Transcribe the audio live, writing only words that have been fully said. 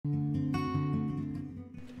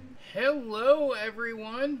Hello,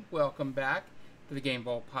 everyone. Welcome back to the Game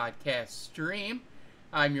Ball Podcast stream.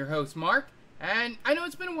 I'm your host, Mark, and I know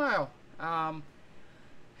it's been a while.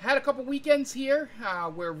 Had a couple weekends here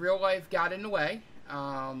where real life got in the way.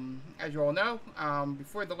 As you all know,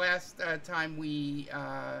 before the last time we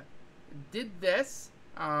did this,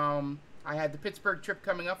 I had the Pittsburgh trip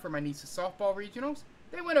coming up for my niece's softball regionals.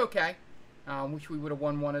 They went okay. Wish we would have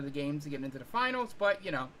won one of the games to get into the finals, but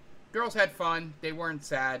you know. Girls had fun. They weren't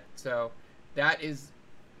sad. So that is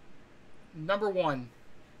number one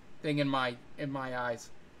thing in my eyes.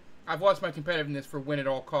 I've lost my competitiveness for win at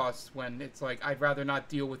all costs when it's like I'd rather not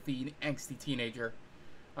deal with the angsty teenager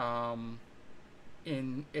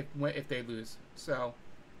if they lose. So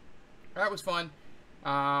that was fun.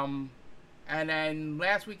 And then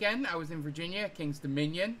last weekend I was in Virginia, King's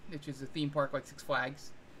Dominion, which is a theme park like Six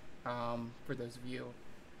Flags. For those of you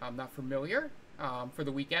not familiar. For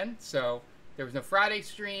the weekend, so there was no Friday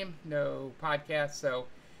stream, no podcast, so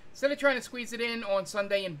instead of trying to squeeze it in on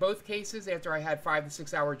Sunday in both cases after I had 5 to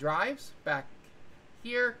 6 hour drives back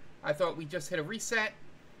here, I thought we'd just hit a reset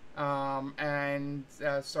and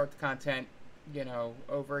start the content, you know,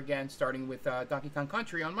 over again, starting with Donkey Kong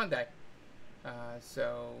Country on Monday.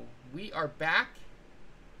 So we are back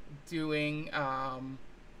doing,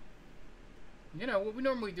 you know, what we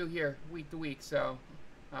normally do here week to week, so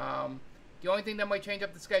the only thing that might change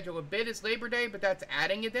up the schedule a bit is Labor Day, but that's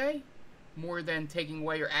adding a day more than taking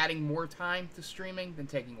away, or adding more time to streaming than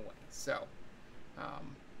taking away. So, yeah.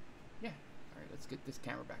 All right, let's get this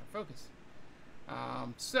camera back in focus.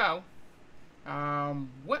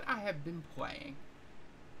 What I have been playing,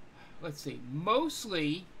 let's see,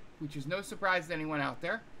 mostly, which is no surprise to anyone out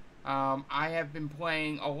there, I have been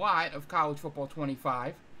playing a lot of College Football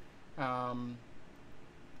 25.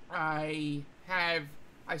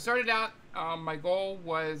 I started out, my goal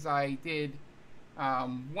was I did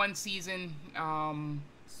one season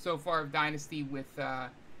so far of Dynasty with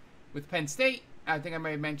Penn State. I think I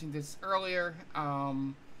may have mentioned this earlier.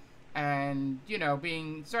 And, you know,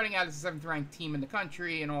 starting out as the 7th ranked team in the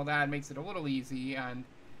country and all that makes it a little easy. And,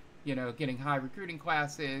 you know, getting high recruiting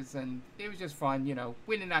classes. And it was just fun, you know,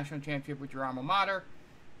 win the national championship with your alma mater.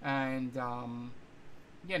 And,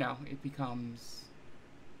 you know, it becomes...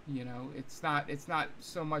 You know, it's not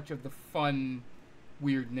so much of the fun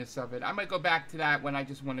weirdness of it. I might go back to that when I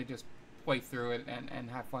just want to just play through it and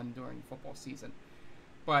have fun during football season.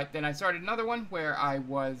 But then I started another one where I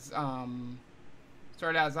was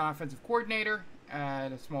started out as an offensive coordinator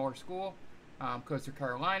at a smaller school, Coastal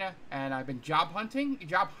Carolina, and I've been job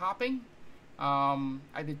hopping. I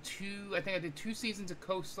think I did 2 seasons at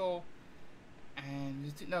Coastal.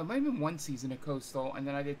 And no, it might have been 1 season at Coastal, and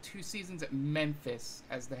then I did 2 seasons at Memphis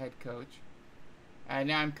as the head coach. And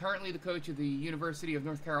now I'm currently the coach of the University of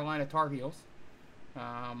North Carolina Tar Heels.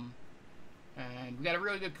 And we got a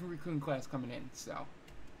really good recruiting class coming in, so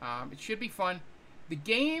it should be fun. The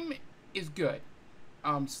game is good.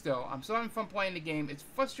 I'm still having fun playing the game. It's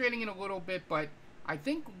frustrating in a little bit, but I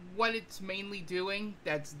think what it's mainly doing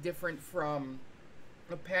that's different from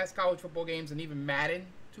the past college football games and even Madden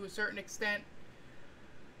to a certain extent.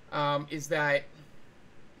 Is that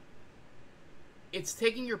it's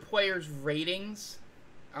taking your players' ratings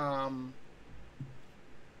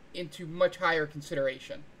into much higher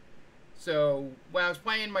consideration. So when I was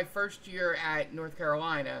playing my first year at North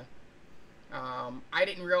Carolina, I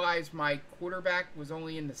didn't realize my quarterback was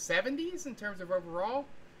only in the 70s in terms of overall,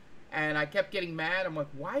 and I kept getting mad. I'm like,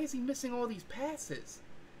 why is he missing all these passes?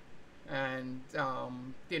 And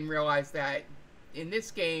didn't realize that in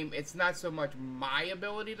this game, it's not so much my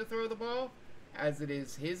ability to throw the ball as it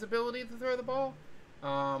is his ability to throw the ball.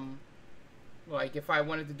 Like, if I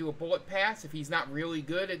wanted to do a bullet pass, if he's not really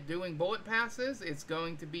good at doing bullet passes, it's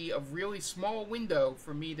going to be a really small window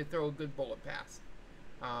for me to throw a good bullet pass.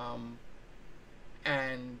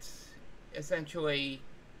 And essentially,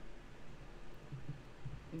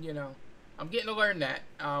 you know, I'm getting to learn that.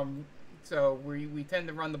 So we tend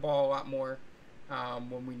to run the ball a lot more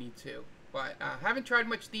when we need to. But haven't tried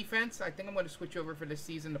much defense. I think I'm going to switch over for this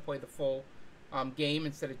season to play the full game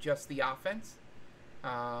instead of just the offense.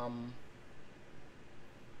 Yeah.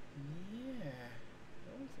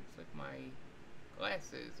 Looks like my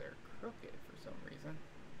glasses are crooked for some reason.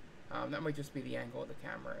 That might just be the angle of the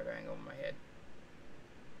camera, or the angle of my head.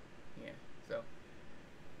 Yeah, so.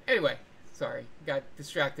 Anyway, sorry. Got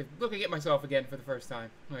distracted looking at myself again for the first time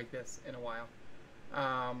like this in a while.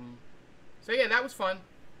 So yeah, that was fun.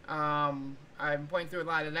 I've been playing through a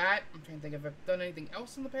lot of that. I'm trying to think if I've done anything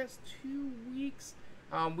else in the past 2 weeks.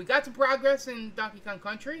 We got some progress in Donkey Kong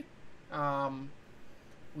Country.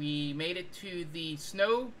 We made it to the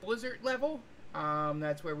snow blizzard level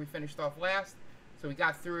That's where we finished off last. So we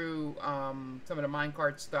got through some of the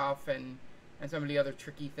minecart stuff and some of the other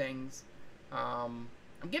tricky things. I'm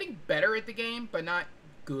getting better at the game, but not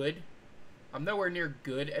good. I'm nowhere near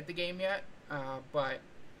good at the game yet, but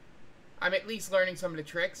I'm at least learning some of the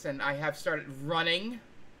tricks, and I have started running.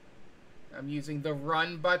 I'm using the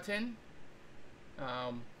run button,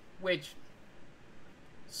 which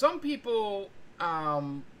some people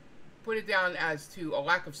put it down as to a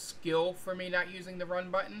lack of skill for me not using the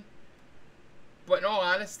run button. But in all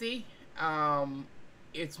honesty,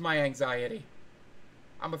 it's my anxiety.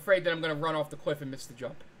 I'm afraid that I'm going to run off the cliff and miss the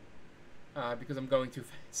jump because I'm going too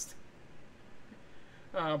fast.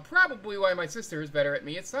 Probably why my sister is better at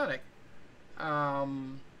me at Sonic.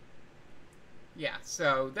 Yeah,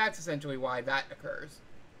 so that's essentially why that occurs.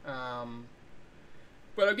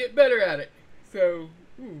 But I'll get better at it. So,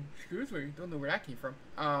 ooh, excuse me, don't know where that came from.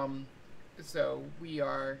 So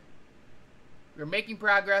we're making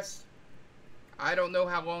progress. I don't know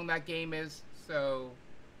how long that game is, so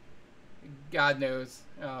God knows.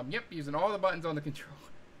 Yep, using all the buttons on the controller.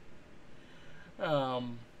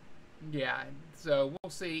 Yeah, so we'll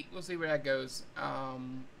see where that goes.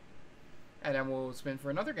 And then we'll spin for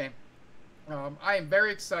another game. I am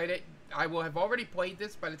very excited. I will have already played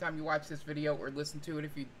this by the time you watch this video or listen to it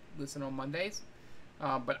if you listen on Mondays.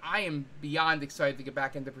 But I am beyond excited to get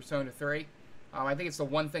back into Persona 3. I think it's the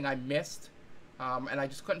one thing I missed. And I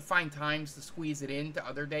just couldn't find times to squeeze it into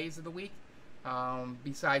other days of the week.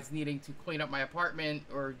 Besides needing to clean up my apartment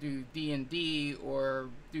or do D&D or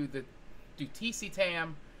do TC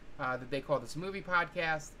Tam that they call this movie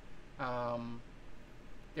podcast.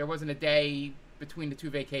 There wasn't a day between the two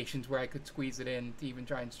vacations where I could squeeze it in to even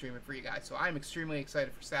try and stream it for you guys. So I'm extremely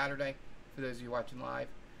excited for Saturday, for those of you watching live.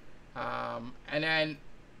 And then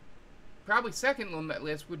probably second on that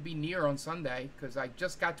list would be Nier on Sunday, because I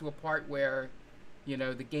just got to a part where, you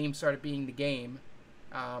know, the game started being the game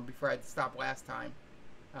before I had to stop last time.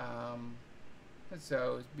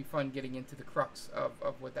 So it'd be fun getting into the crux of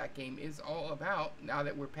what that game is all about now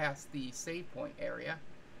that we're past the save point area.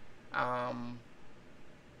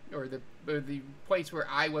 Or the place where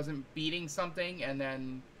I wasn't beating something and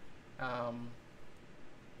then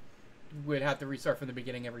would have to restart from the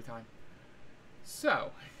beginning every time.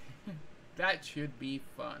 So that should be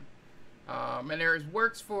fun. And there's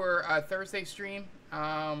works for Thursday stream.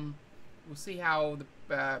 We'll see how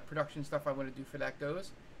the production stuff I want to do for that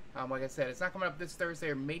goes. Like I said, it's not coming up this Thursday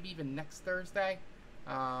or maybe even next Thursday.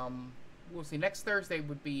 We'll see. Next Thursday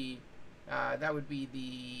would be that would be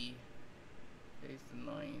the today's the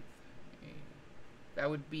 9th. That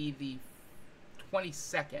would be the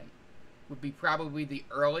 22nd. Would be probably the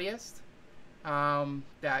earliest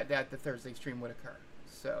that the Thursday stream would occur.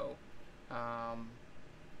 So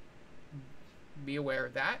be aware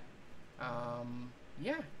of that.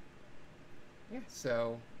 Yeah.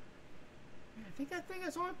 So I think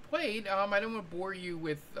that's all I've played. I don't want to bore you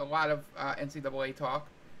with a lot of NCAA talk,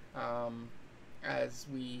 as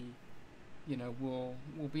we, you know, we'll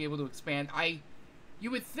be able to expand. You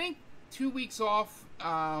would think 2 weeks off,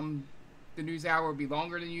 the news hour would be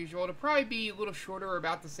longer than usual. It'll probably be a little shorter or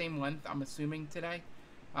about the same length, I'm assuming, today.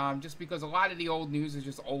 Just because a lot of the old news is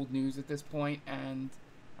just old news at this point, and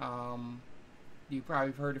you probably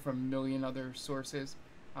have heard it from a million other sources.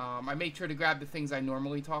 I made sure to grab the things I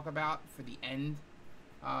normally talk about for the end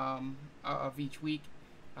of each week.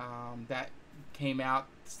 That came out.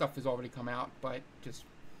 Stuff has already come out, but just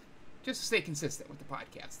to stay consistent with the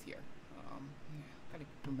podcast here. I gotta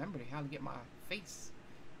remember how to get my face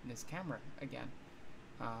in this camera again.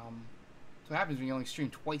 So what happens when you only stream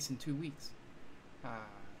twice in 2 weeks.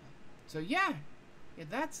 So yeah,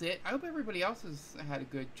 that's it. I hope everybody else has had a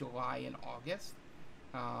good July and August.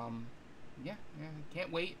 Yeah,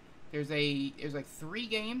 can't wait. There's like 3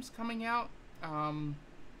 games coming out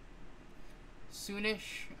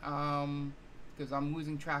soonish, because I'm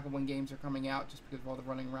losing track of when games are coming out just because of all the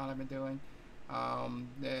running around I've been doing.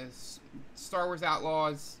 There's Star Wars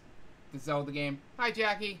Outlaws, the Zelda game. Hi,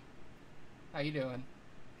 Jackie. How you doing?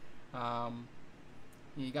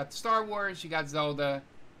 You got Star Wars, you got Zelda,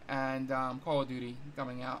 and Call of Duty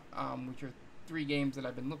coming out, which are 3 games that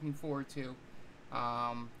I've been looking forward to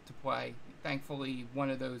play. Thankfully, one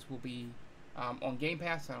of those will be on Game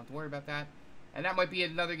Pass, so I don't have to worry about that. And that might be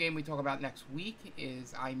another game we talk about next week,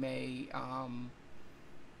 is I may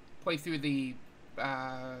play through the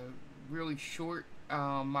really short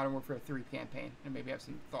Modern Warfare 3 campaign, and maybe have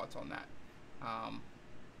some thoughts on that.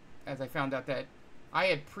 As I found out that I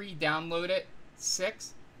had pre-downloaded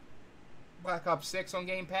Black Ops 6 on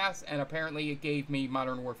Game Pass, and apparently it gave me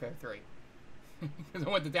Modern Warfare 3. Because I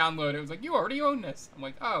went to download it, it was like, you already own this. I'm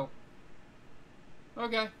like, oh.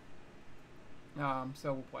 Okay.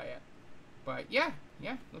 So we'll play it. But yeah,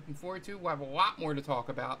 looking forward to. We'll have a lot more to talk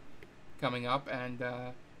about coming up, and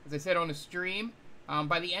as I said on the stream,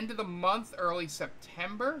 by the end of the month, early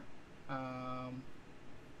September.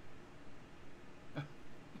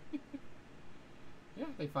 Yeah,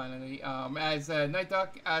 they finally, as Night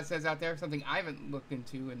Duck says out there, something I haven't looked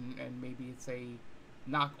into, and maybe it's a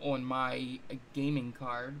knock on my gaming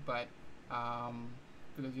card, but for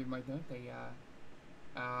those of you who might know, they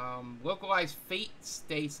localized Fate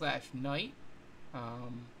Stay/Night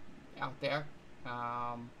out there.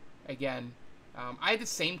 Again, I had the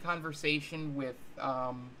same conversation with,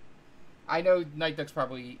 I know Night Duck's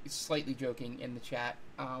probably slightly joking in the chat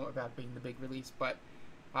about being the big release, but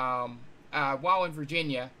while in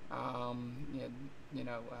Virginia,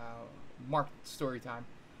 Mark story time.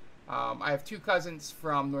 I have two cousins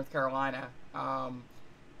from North Carolina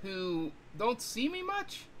who don't see me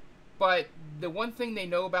much, but the one thing they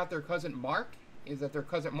know about their cousin Mark is that their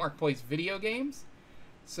cousin Mark plays video games.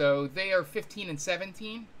 So they are 15 and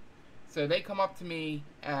 17. So they come up to me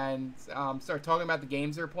and start talking about the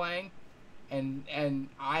games they're playing, and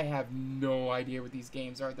I have no idea what these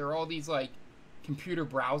games are. They're all these like computer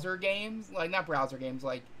browser games, like not browser games,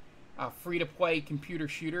 like free-to-play computer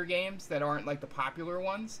shooter games that aren't like the popular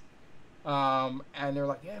ones. And they're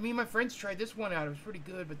like, yeah, me and my friends tried this one out. It was pretty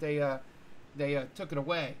good, but they took it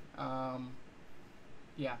away.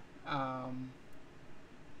 Yeah.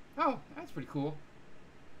 Oh, that's pretty cool.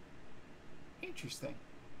 Interesting.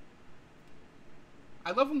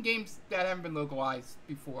 I love when games that haven't been localized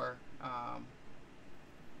before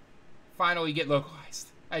finally get localized.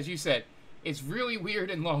 As you said, it's really weird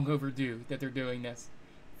and long overdue that they're doing this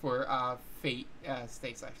for Fate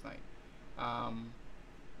Stay/Night.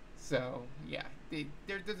 So yeah,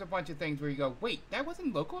 there's a bunch of things where you go, wait, that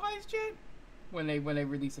wasn't localized yet, when they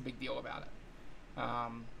release a big deal about it.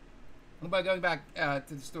 But going back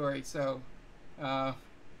to the story, so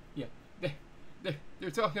yeah, they're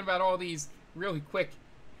talking about all these really quick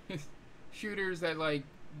shooters that like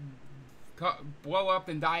blow up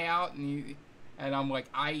and die out, and I'm like,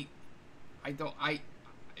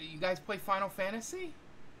 you guys play Final Fantasy?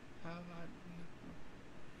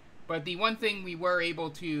 But the one thing we were able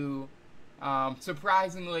to,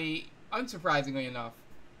 unsurprisingly enough,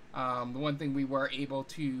 the one thing we were able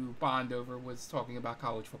to bond over was talking about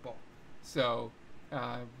college football. So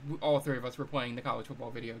all three of us were playing the college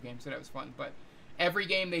football video game, so that was fun. But every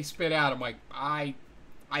game they spit out, I'm like, I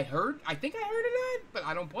think I heard of that, but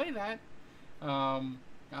I don't play that.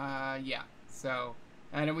 Yeah. So,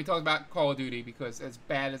 and then we talked about Call of Duty, because as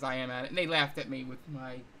bad as I am at it, and they laughed at me with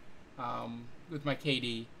my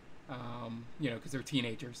KD, because they're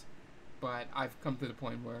teenagers. But I've come to the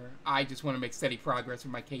point where I just want to make steady progress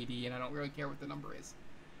with my KD, and I don't really care what the number is.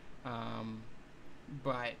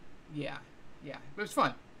 But yeah, it was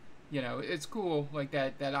fun. It's cool like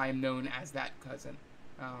that I am known as that cousin,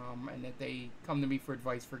 and that they come to me for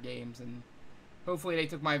advice for games, and hopefully they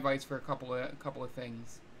took my advice for a couple of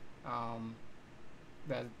things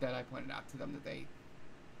that I pointed out to them that they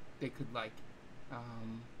could like.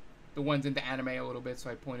 The one's into anime a little bit, so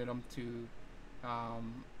I pointed them to,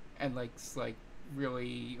 and like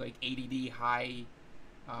really like ADD high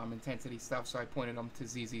intensity stuff, so I pointed them to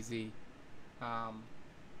ZZZ.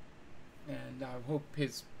 And I hope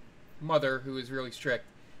his mother, who is really strict,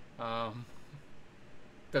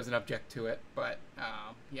 doesn't object to it. But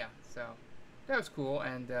yeah, so that was cool.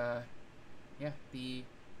 And yeah, the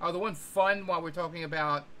one fun, while we're talking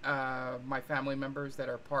about my family members that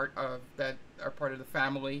are part of the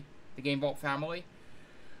family, the Game Vault family.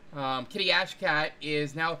 Kitty Ashcat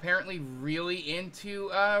is now apparently really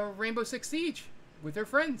into Rainbow Six Siege with her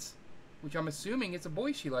friends, which I'm assuming it's a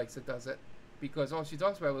boy she likes that does it, because all she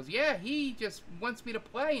talks about was, yeah, he just wants me to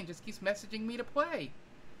play and just keeps messaging me to play.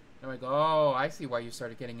 And I'm like, oh, I see why you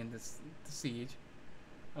started getting into Siege.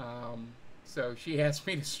 So she asked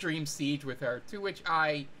me to stream Siege with her, to which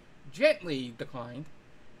I gently declined,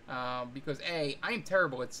 because A, I am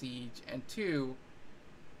terrible at Siege, and 2,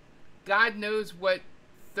 God knows what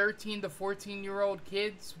 13 to 14-year-old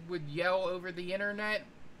kids would yell over the internet,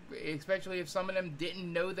 especially if some of them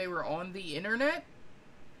didn't know they were on the internet.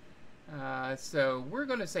 So we're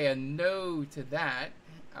going to say a no to that.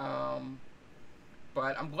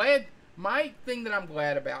 But I'm glad, my thing that I'm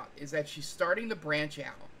glad about is that she's starting to branch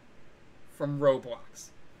out from Roblox.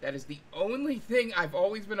 That is the only thing I've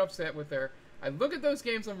always been upset with her. I look at those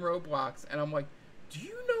games on Roblox and I'm like, do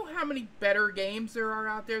you know how many better games there are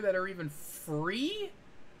out there that are even free?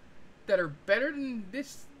 That are better than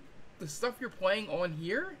the stuff you're playing on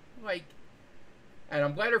here? Like, and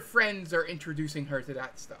I'm glad her friends are introducing her to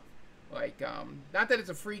that stuff. Like, not that it's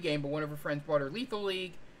a free game, but one of her friends bought her Lethal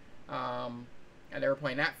League, and they were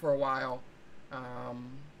playing that for a while,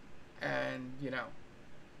 and, you know,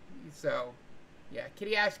 so, yeah,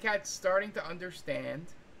 Kitty Ash Cat's starting to understand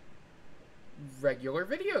regular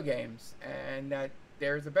video games, and that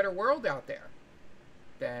there's a better world out there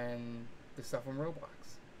than the stuff on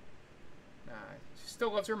Roblox. She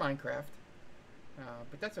still loves her Minecraft,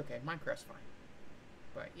 but that's okay. Minecraft's fine.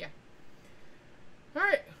 But yeah.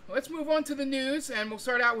 Alright, let's move on to the news, and we'll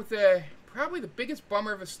start out with probably the biggest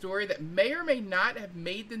bummer of a story that may or may not have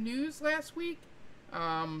made the news last week.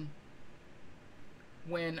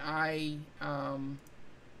 When I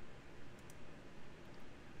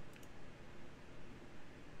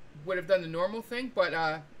would have done the normal thing,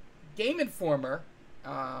 but Game Informer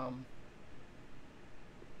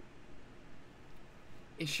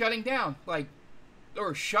is shutting down,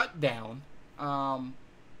 or shut down,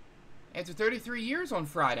 after 33 years on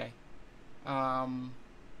Friday. Yeah,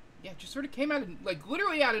 it just sort of came out of,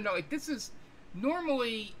 literally out of nowhere. This is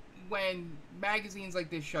normally when magazines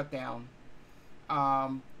like this shut down.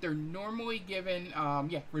 They're normally given,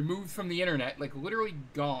 removed from the internet, literally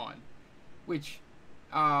gone. Which,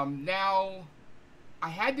 now, I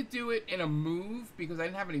had to do it in a move because I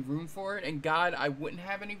didn't have any room for it, and God, I wouldn't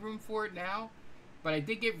have any room for it now. But I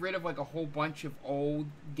did get rid of, a whole bunch of old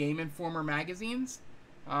Game Informer magazines,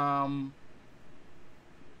 10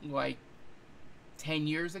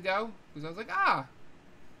 years ago, because I was like,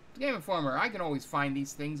 Game Informer, I can always find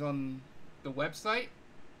these things on the website.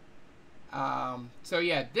 So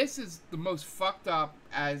yeah, this is the most fucked up,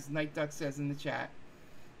 as Night Duck says in the chat,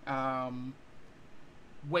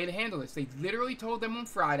 way to handle this. They literally told them on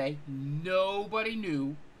Friday. Nobody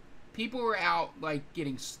knew. People were out,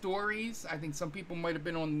 getting stories. I think some people might have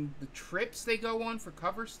been on the trips they go on for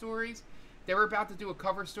cover stories. They were about to do a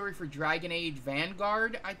cover story for Dragon Age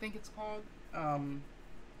Vanguard, I think it's called. A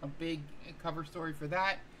big cover story for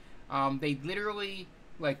that. They literally,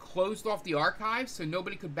 closed off the archives so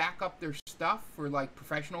nobody could back up their stuff for,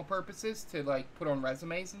 professional purposes to, put on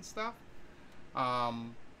resumes and stuff.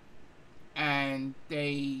 And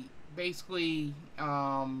they basically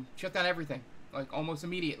shut down everything, almost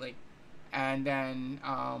immediately. And then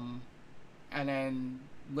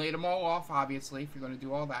laid them all off, obviously, if you're going to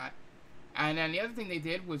do all that. And then the other thing they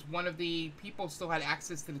did was one of the people still had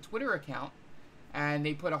access to the Twitter account, and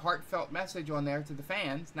they put a heartfelt message on there to the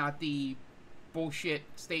fans, not the bullshit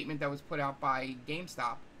statement that was put out by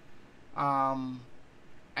GameStop.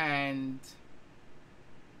 And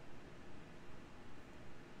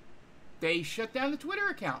they shut down the Twitter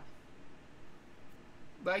account.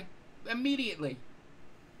 Immediately.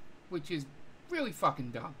 Which is really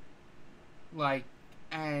fucking dumb.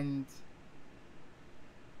 And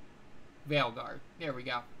Veilguard. There we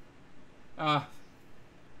go. I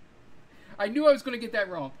knew I was going to get that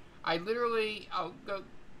wrong. I'll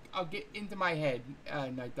get into my head,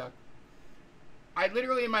 Night Duck. I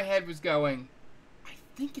literally in my head was going, I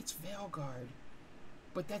think it's Veilguard,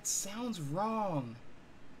 but that sounds wrong.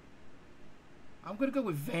 I'm going to go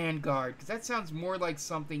with Vanguard, because that sounds more like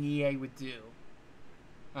something EA would do.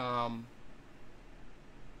 But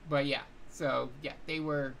yeah, so yeah,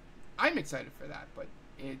 I'm excited for that, but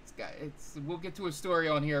we'll get to a story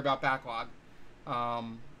on here about backlog,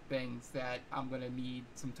 things that I'm going to need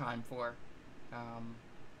some time for.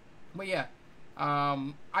 But yeah,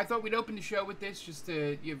 I thought we'd open the show with this just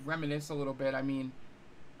to reminisce a little bit. I mean,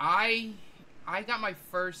 I got my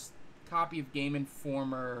first copy of Game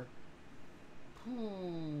Informer,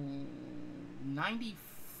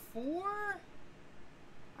 94?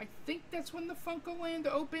 I think that's when the Funko Land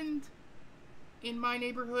opened in my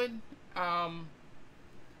neighborhood. I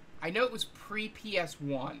know it was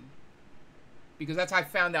pre-PS1, because that's how I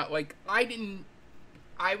found out. I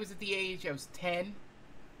was at the age, I was 10.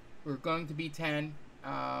 We were going to be 10.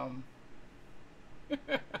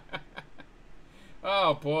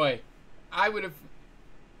 Oh boy. I would have...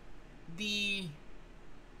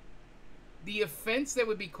 The offense that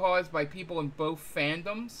would be caused by people in both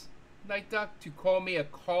fandoms, Night Duck, to call me a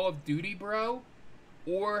Call of Duty bro,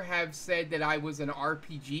 or have said that I was an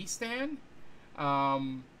RPG stan,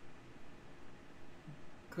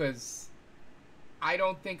 because I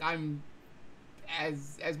don't think I'm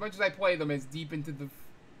as much as I play them, as deep into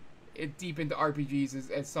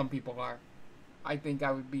RPGs as some people are. I think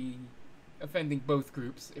I would be offending both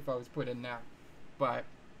groups if I was put in now. But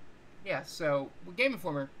yeah, so with Game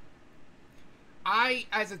Informer, I,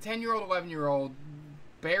 as a 10-year-old, 11-year-old,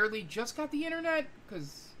 barely just got the internet,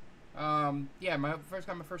 because, yeah, my first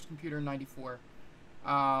computer in 94.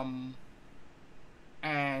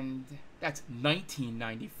 And that's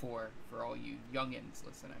 1994 for all you youngins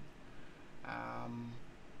listening. Um,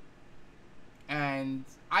 and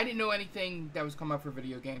I didn't know anything that was coming up for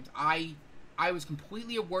video games. I was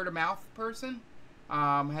completely a word of mouth person.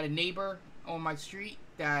 Had a neighbor on my street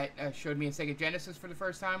that showed me a Sega Genesis for the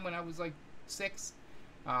first time when I was like 6.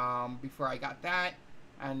 Before I got that,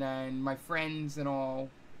 and then my friends and all,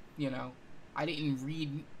 you know, I didn't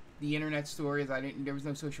read the internet stories. There was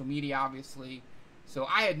no social media, obviously, so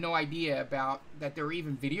I had no idea about that there were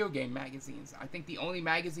even video game magazines. I think the only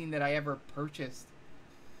magazine that I ever purchased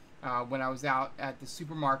when I was out at the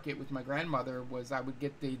supermarket with my grandmother was I would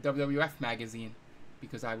get the WWF magazine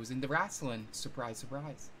because I was into wrestling. Surprise,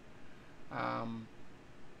 surprise.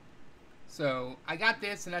 So I got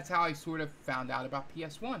this, and that's how I sort of found out about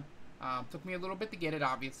PS1. Took me a little bit to get it,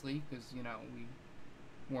 obviously, because, you know, we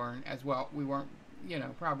weren't as well. We weren't, you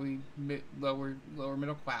know, probably lower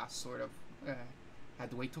middle class, sort of. Had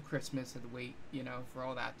to wait till Christmas. Had to wait, you know, for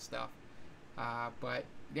all that stuff. But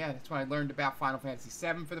yeah, that's when I learned about Final Fantasy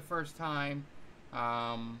VII for the first time,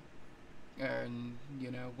 and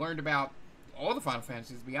you know, learned about all the Final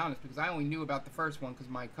Fantasies, to be honest, because I only knew about the first one because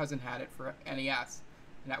my cousin had it for NES,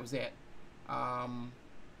 and that was it.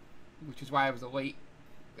 Which is why I was a late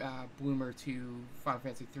bloomer to Final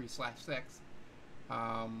Fantasy 3/6.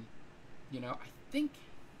 You know, I think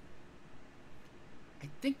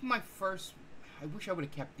my first. I wish I would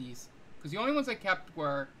have kept these, because the only ones I kept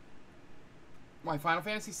were my Final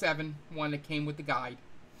Fantasy VII one that came with the guide,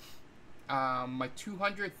 my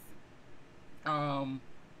 200th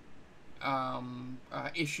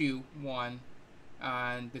issue one,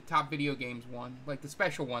 and the top video games one, like the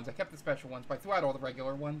special ones. I kept the special ones, but I threw out all the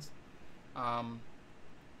regular ones. I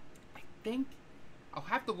think I'll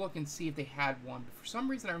have to look and see if they had one, but for some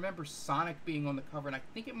reason I remember Sonic being on the cover, and I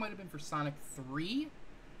think it might have been for Sonic 3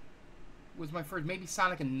 was my first, maybe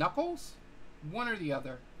Sonic and Knuckles, one or the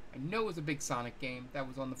other. I know it was a big Sonic game that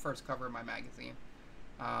was on the first cover of my magazine,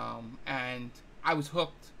 and I was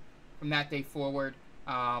hooked from that day forward.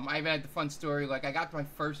 I even had the fun story, like I got my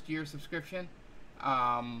first year subscription,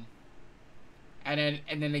 and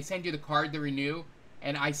then they send you the card to renew,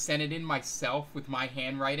 and I sent it in myself with my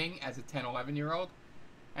handwriting as a 10, 11-year-old,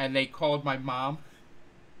 and they called my mom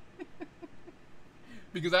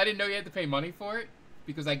because I didn't know you had to pay money for it,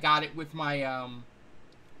 because I got it with my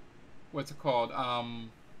what's it called,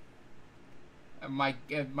 my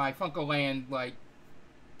Funko Land like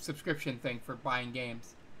subscription thing for buying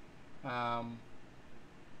games,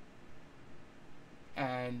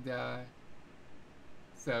 and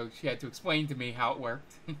so she had to explain to me how it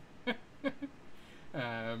worked.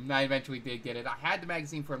 I eventually did get it. I had the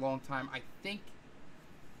magazine for a long time. I think,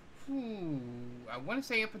 I want to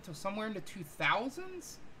say up until somewhere in the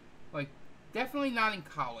 2000s. Like, definitely not in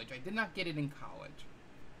college. I did not get it in college.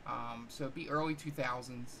 So it'd be early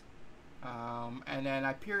 2000s. And then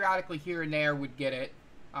I periodically here and there would get it,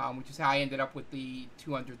 which is how I ended up with the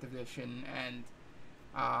 200th edition and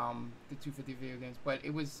the 250 video games. But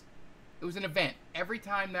it was an event. Every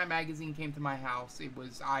time that magazine came to my house,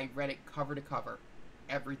 I read it cover to cover,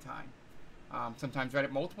 every time. Sometimes read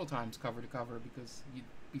it multiple times cover to cover because you'd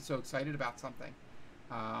be so excited about something.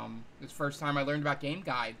 It was the first time I learned about game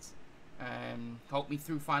guides and helped me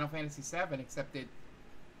through Final Fantasy VII, except it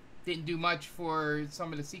didn't do much for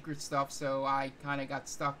some of the secret stuff, so I kind of got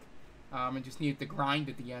stuck and just needed to grind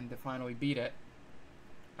at the end to finally beat it.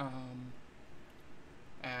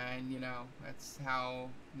 And, you know, that's how,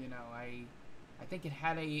 you know, I think it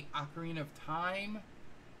had a Ocarina of Time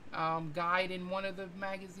guide in one of the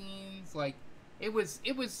magazines. Like,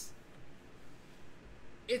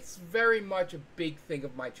 it's very much a big thing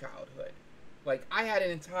of my childhood. Like, I had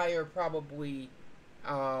an entire, probably,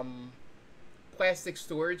 plastic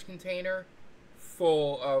storage container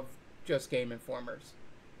full of just Game Informers,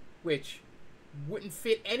 which wouldn't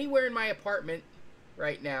fit anywhere in my apartment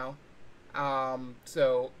right now.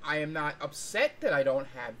 So I am not upset that I don't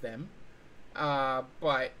have them,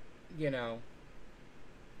 but, you know,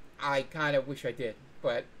 I kind of wish I did,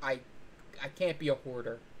 but I can't be a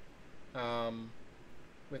hoarder,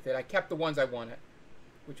 with it. I kept the ones I wanted,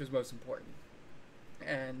 which was most important.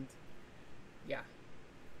 And yeah,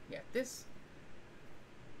 this,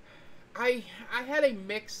 I had a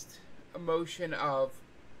mixed emotion of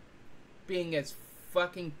being as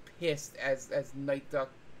fucking pissed as Night Duck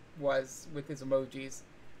was with his emojis.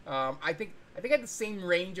 I think I had the same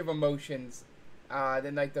range of emotions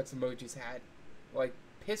that Night Duck's emojis had, like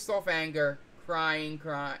pissed off anger, crying,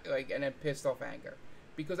 like, and then pissed off anger,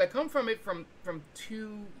 because I come from it from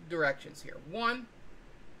two directions here. One,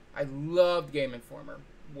 I loved Game Informer,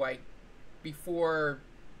 like before,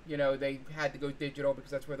 you know, they had to go digital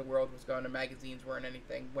because that's where the world was going and magazines weren't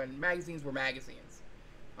anything. When magazines were magazines,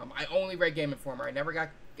 I only read Game Informer. I never got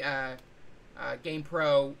Game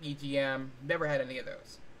Pro, EGM. Never had any of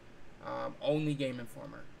those. Only Game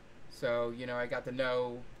Informer. So, I got to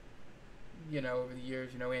know, over the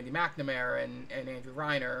years, Andy McNamara and Andrew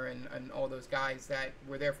Reiner and all those guys that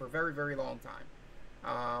were there for a very, very long time.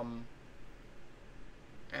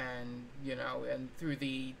 And through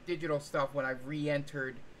the digital stuff, when I've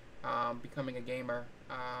re-entered becoming a gamer,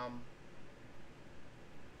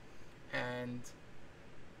 and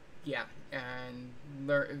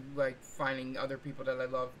finding other people that I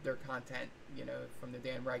love their content, from the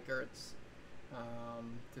Dan Reicherts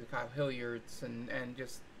to the Kyle Hilliards and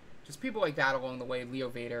just people like that along the way, Leo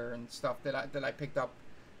Vader and stuff that I picked up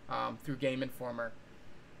through Game Informer.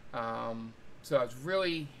 So I was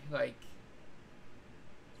really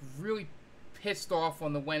pissed off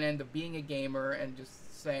on the one end of being a gamer and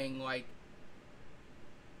just saying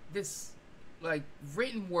this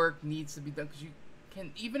written work needs to be done, because you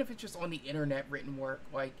can, even if it's just on the internet written work,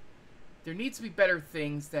 there needs to be better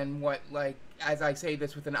things than what, as I say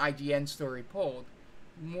this with an IGN story pulled,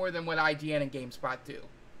 more than what IGN and GameSpot do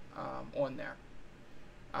on there.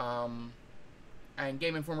 And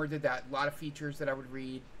Game Informer did that. A lot of features that I would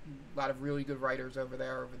read, a lot of really good writers over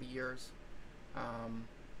there over the years.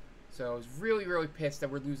 So I was really, really pissed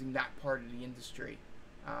that we're losing that part of the industry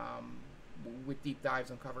with deep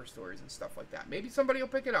dives on cover stories and stuff like that. Maybe somebody will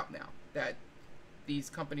pick it up now that these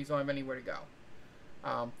companies don't have anywhere to go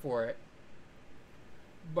for it.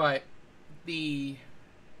 But the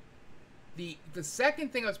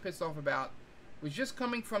second thing I was pissed off about was just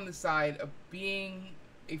coming from the side of being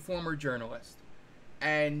a former journalist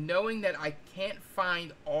and knowing that I can't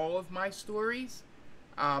find all of my stories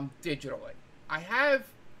digitally. I have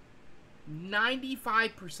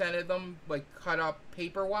 95% of them cut up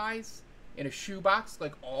paper-wise in a shoebox,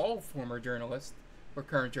 like all former journalists or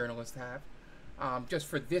current journalists have, just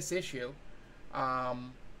for this issue. But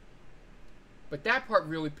that part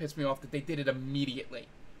really pissed me off, that they did it immediately.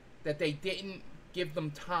 That they didn't give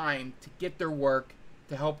them time to get their work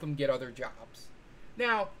to help them get other jobs.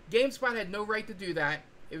 Now, GameSpot had no right to do that.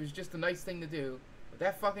 It was just a nice thing to do. But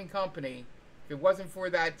that fucking company, if it wasn't for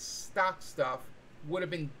that stock stuff, would have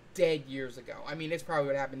been dead years ago. I mean, this probably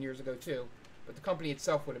would have happened years ago too. But the company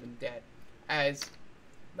itself would have been dead. As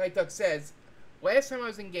Night Duck says, last time I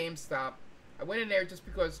was in GameStop, I went in there just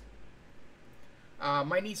because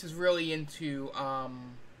my niece is really into,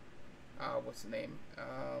 what's the name?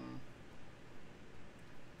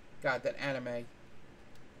 God, that anime.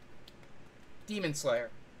 Demon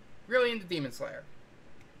Slayer. Really into Demon Slayer.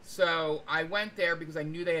 So I went there because I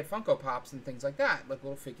knew they had Funko Pops and things like that, like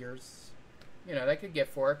little figures, that I could get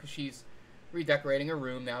for her, because she's redecorating her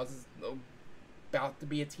room now. She's about to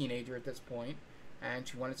be a teenager at this point, and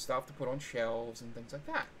she wanted stuff to put on shelves and things like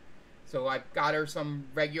that. So I got her some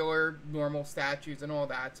regular, normal statues and all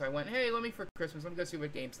that. So I went, hey, let me for Christmas, let me go see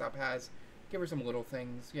what GameStop has. Give her some little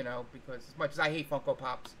things, because as much as I hate Funko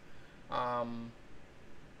Pops,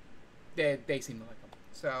 they seem to like them.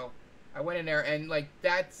 So I went in there, and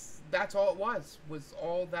that's all it was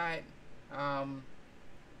all that,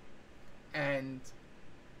 and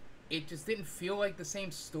it just didn't feel like the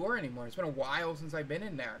same store anymore. It's been a while since I've been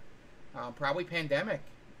in there, probably pandemic,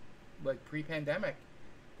 pre-pandemic,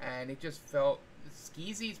 and it just felt,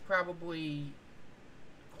 skeezy's probably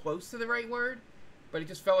close to the right word, but it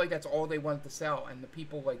just felt like that's all they wanted to sell, and the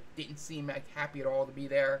people didn't seem happy at all to be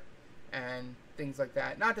there, and things like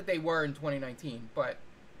that. Not that they were in 2019, but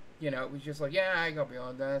it was just yeah, I got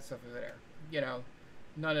beyond that stuff over there.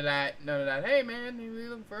 None of that. Hey man, we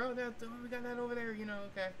looking for that? We got that over there.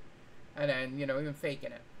 Okay. And then even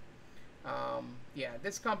faking it. Yeah,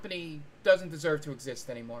 this company doesn't deserve to exist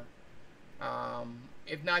anymore.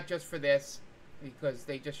 If not just for this, because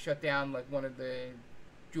they just shut down one of the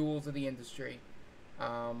jewels of the industry.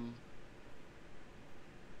 They're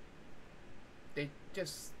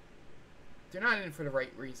not in it for the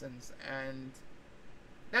right reasons, and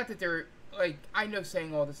not that they're I know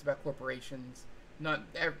saying all this about corporations, not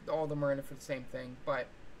all of them are in it for the same thing, but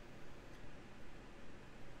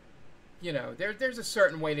there's a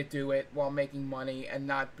certain way to do it while making money and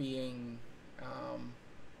not being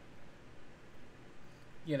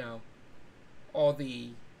all the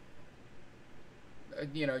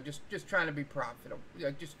just trying to be profitable,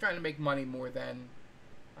 just trying to make money more than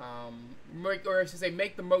or I should say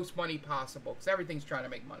make the most money possible, because everything's trying to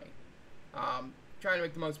make money. Trying to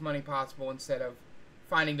make the most money possible instead of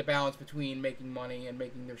finding the balance between making money and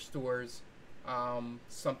making their stores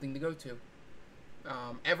something to go to.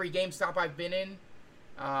 Every GameStop I've been in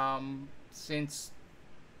since,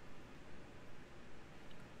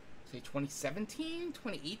 say, 2017,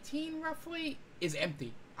 2018 roughly, is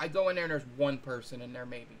empty. I go in there and there's one person in there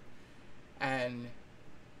maybe. And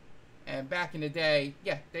back in the day,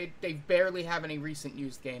 yeah, they barely have any recent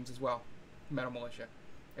used games as well. Metal Militia.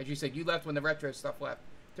 As you said, you left when the retro stuff left.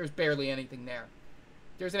 There's barely anything there.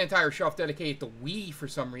 There's an entire shelf dedicated to Wii for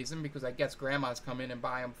some reason, because I guess grandmas come in and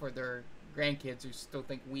buy them for their grandkids who still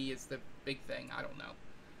think Wii is the big thing. I don't know.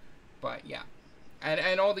 But yeah.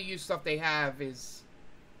 And all the used stuff they have is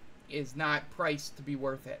not priced to be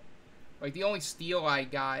worth it. Like the only steal I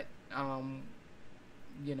got,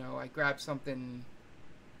 you know, I grabbed something.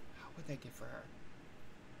 What did I get for her?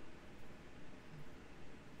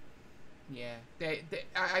 Yeah,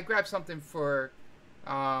 I grabbed something for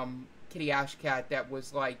Kitty Ashcat that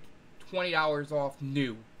was like $20 off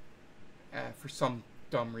new for some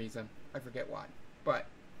dumb reason. I forget why, but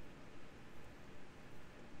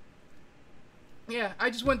yeah, I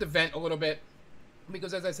just wanted to vent a little bit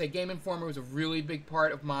because, as I say, Game Informer was a really big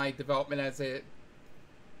part of my development as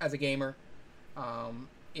a gamer,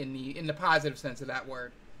 in the positive sense of that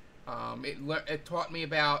word. It taught me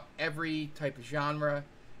about every type of genre.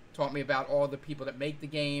 Taught me about all the people that make the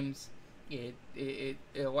games. It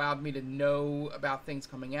allowed me to know about things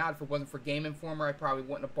coming out. If it wasn't for Game Informer, I probably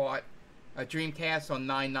wouldn't have bought a Dreamcast on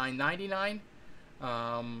 $99.99.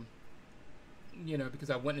 You know, because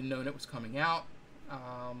I wouldn't have known it was coming out.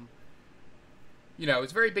 You know,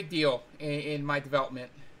 it's a very big deal in my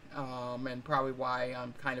development, and probably why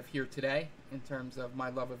I'm kind of here today in terms of my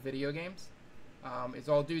love of video games. It's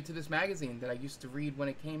all due to this magazine that I used to read when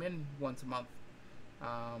it came in once a month.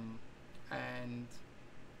 And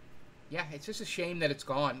yeah, it's just a shame that it's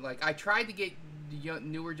gone. Like, I tried to get the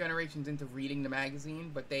newer generations into reading the magazine,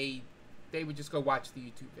 but they would just go watch the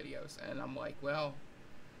YouTube videos, and I'm like, well,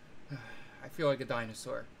 I feel like a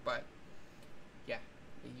dinosaur. But yeah,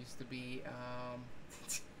 it used to be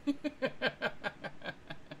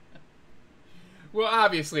well,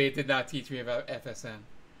 obviously it did not teach me about FSN.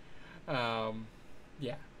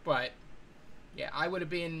 Yeah, but yeah, I would have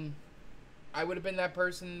been that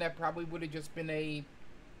person that probably would have just been a,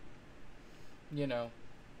 you know,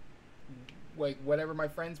 like whatever my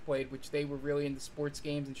friends played, which they were really into sports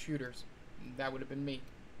games and shooters. That would have been me.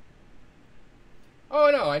 Oh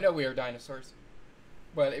no, I know we are dinosaurs,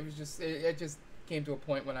 but it was just it just came to a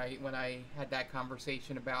point when I had that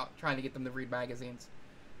conversation about trying to get them to read magazines.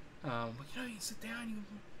 You know, you sit down,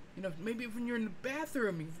 you know, maybe when you're in the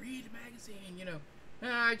bathroom, you read a magazine. You know,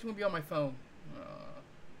 I just want to be on my phone.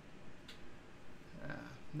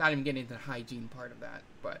 Not even getting into the hygiene part of that,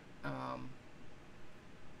 but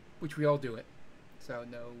which we all do it. So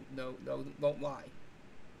no, don't lie.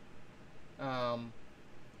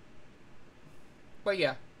 But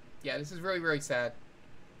yeah, this is really, really sad.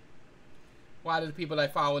 A lot of the people that I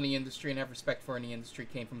follow in the industry and have respect for in the industry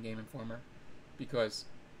came from Game Informer, because,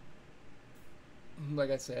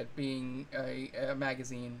 like I said, being a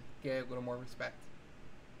magazine, get a little more respect.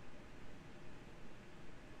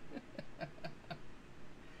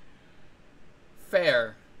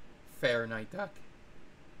 Fair, Night Duck.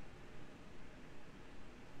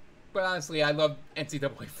 But honestly, I loved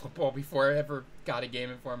NCAA football before I ever got a Game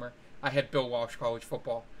Informer. I had Bill Walsh College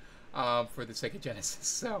football for the Sega Genesis,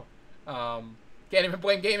 so can't even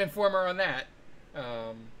blame Game Informer on that.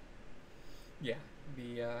 Yeah,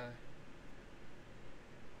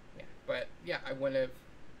 but yeah, I wouldn't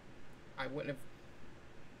have.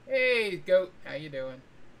 Hey, Goat, how you doing?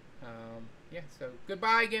 Yeah, so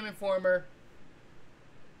goodbye, Game Informer.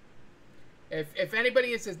 If anybody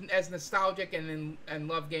is as nostalgic and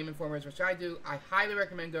love Game Informer as much as I do, I highly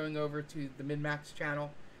recommend going over to the MinMax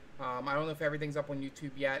channel. I don't know if everything's up on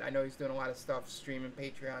YouTube yet. I know he's doing a lot of stuff, streaming,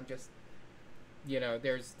 Patreon. Just, you know,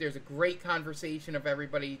 there's a great conversation of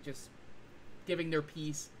everybody just giving their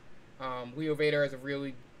piece. Leo Vader has a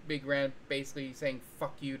really big rant, basically saying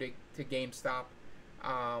 "fuck you" to GameStop.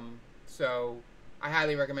 So I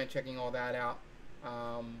highly recommend checking all that out.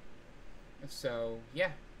 So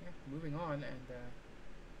yeah. Moving on,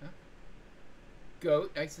 and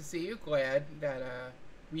Goat, nice to see you. Glad that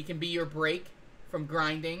we can be your break from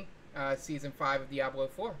grinding Season 5 of Diablo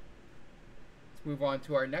 4. Let's move on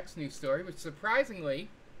to our next news story, which surprisingly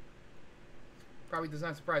probably does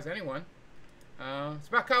not surprise anyone. It's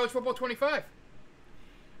about College Football 25.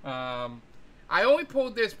 I only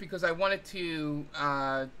pulled this because I wanted to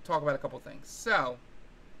talk about a couple things. So,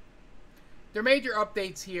 their major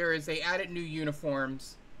updates here is they added new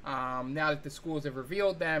uniforms. Now that the schools have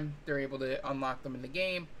revealed them, they're able to unlock them in the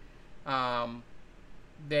game.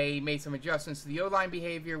 They made some adjustments to the O-line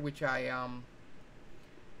behavior, which I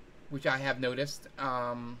have noticed.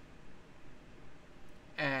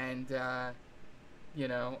 You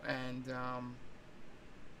know, and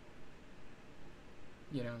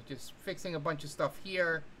just fixing a bunch of stuff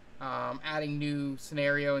here, adding new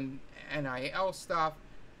scenario and NIL stuff,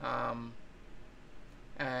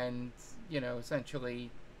 and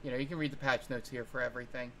essentially, you can read the patch notes here for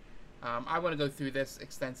everything. I want to go through this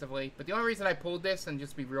extensively, but the only reason I pulled this, and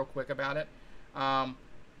just be real quick about it,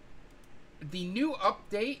 the new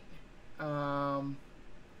update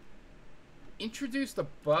introduced a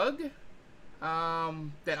bug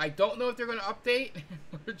that I don't know if they're going to update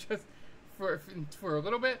or just for a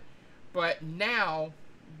little bit. But now,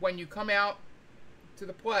 when you come out to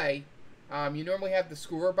the play, you normally have the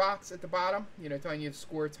score box at the bottom, telling you the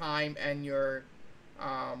score time and your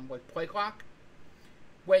play clock.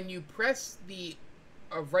 When you press the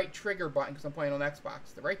right trigger button, because I'm playing on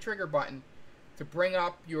Xbox, the right trigger button to bring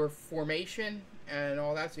up your formation and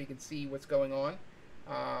all that, so you can see what's going on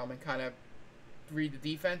and kind of read the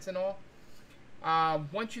defense and all.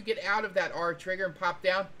 Once you get out of that R trigger and pop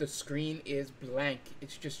down, the screen is blank.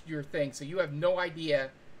 It's just your thing. So you have no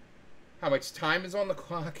idea how much time is on the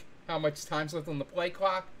clock, how much time's left on the play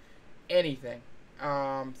clock, anything.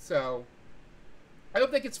 So I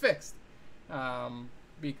hope that gets fixed,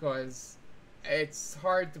 because it's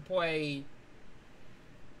hard to play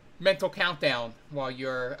mental countdown while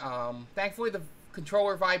you're... thankfully, the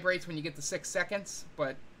controller vibrates when you get to 6 seconds,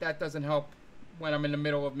 but that doesn't help when I'm in the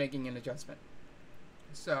middle of making an adjustment.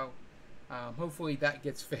 So, hopefully that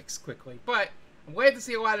gets fixed quickly. But I'm glad to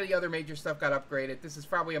see a lot of the other major stuff got upgraded. This is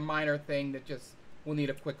probably a minor thing that just will need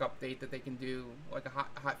a quick update that they can do, like a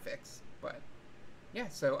hot fix. But, yeah,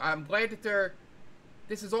 so I'm glad that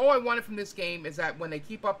this is all I wanted from this game, is that when they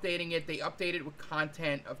keep updating it, they update it with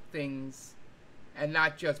content of things and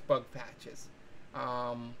not just bug patches.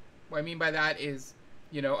 What I mean by that is,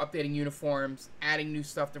 updating uniforms, adding new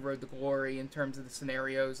stuff to Road to Glory in terms of the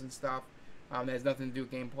scenarios and stuff. That has nothing to do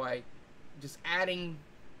with gameplay. Just adding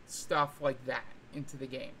stuff like that into the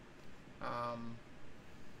game.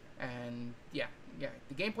 And yeah,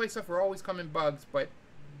 the gameplay stuff will always come in bugs, but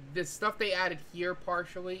this stuff they added here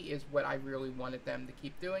partially is what I really wanted them to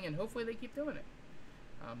keep doing, and hopefully they keep doing it.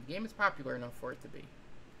 The game is popular enough for it to be.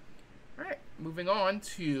 Alright, moving on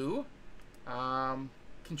to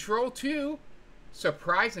Control 2,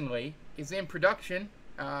 surprisingly, is in production,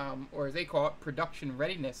 or as they call it, production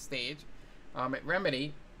readiness stage at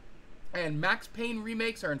Remedy. And Max Payne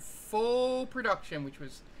remakes are in full production, which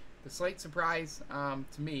was the slight surprise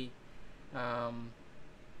to me.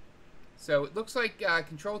 So it looks like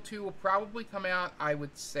Control 2 will probably come out, I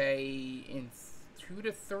would say, in 2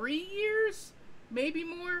 to 3 years, maybe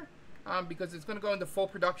more, because it's going to go into full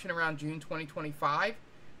production around June 2025.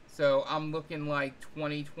 So I'm looking like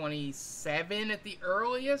 2027 at the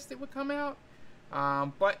earliest it would come out.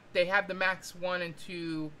 But they have the Max 1 and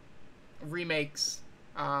 2 remakes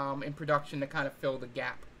in production to kind of fill the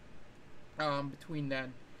gap between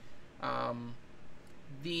then. I'm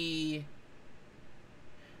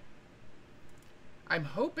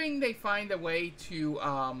hoping they find a way to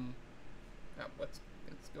let's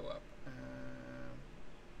go up.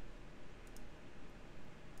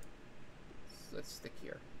 Let's stick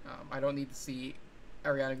here. I don't need to see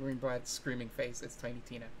Ariana Greenblatt's screaming face. It's Tiny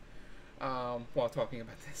Tina while talking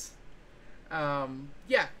about this.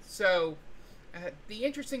 Yeah, so the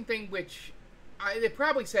interesting thing, which it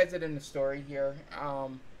probably says it in the story here,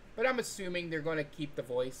 but I'm assuming they're going to keep the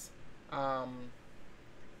voice,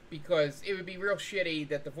 because it would be real shitty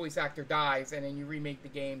that the voice actor dies and then you remake the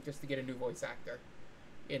game just to get a new voice actor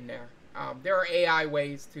in there. There are AI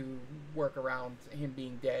ways to work around him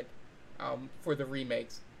being dead for the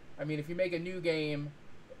remakes. I mean, if you make a new game,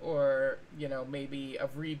 or maybe a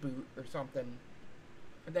reboot or something,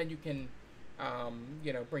 and then you can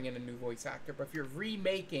bring in a new voice actor. But if you're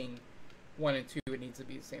remaking 1 and 2, it needs to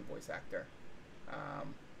be the same voice actor.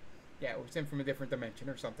 Yeah, or it's in from a different dimension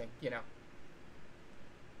or something,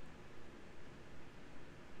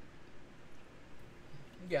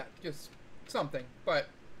 Yeah, just something. But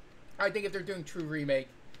I think if they're doing true remake,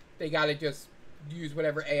 they gotta just use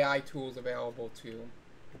whatever AI tools available to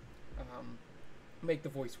make the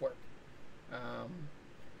voice work.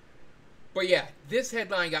 But yeah, this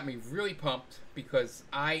headline got me really pumped, because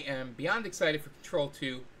I am beyond excited for Control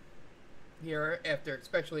 2 here,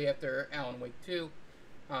 especially after Alan Wake 2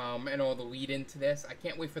 and all the lead into this. I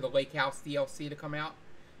can't wait for the Lake House DLC to come out,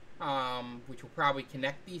 which will probably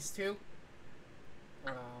connect these two,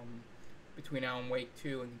 between Alan Wake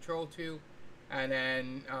 2 and Control 2. And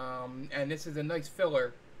then, and this is a nice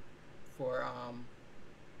filler for, I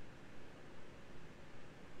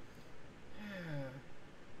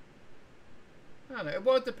don't know.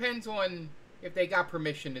 Well, it depends on if they got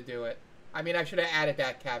permission to do it. I mean, I should have added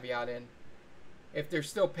that caveat in. If they're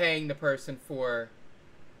still paying the person for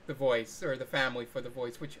the voice or the family for the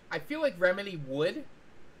voice, which I feel like Remedy would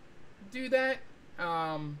do that.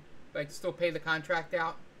 Like still pay the contract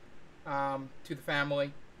out to the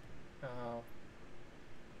family.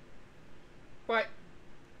 But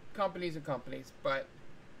companies are companies. But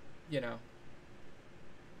you know,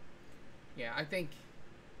 yeah, I think.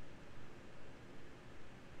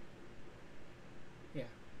 Yeah,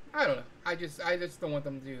 I don't know. I just don't want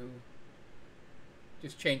them to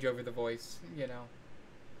just change over the voice. You know.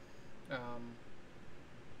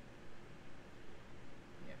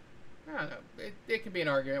 Yeah, I don't know. It can be an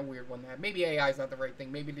argument, a weird one. That maybe AI is not the right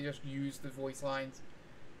thing. Maybe they just use the voice lines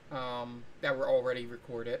that were already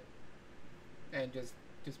recorded and just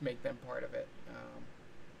make them part of it.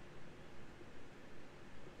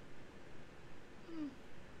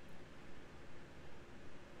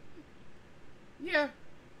 Yeah,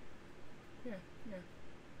 yeah, yeah.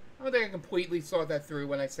 I don't think I completely saw that through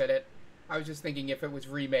when I said it. I was just thinking if it was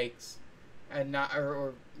remakes and not,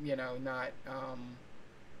 or you know, not,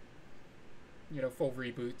 you know, full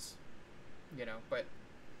reboots, you know, but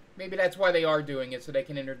maybe that's why they are doing it, so they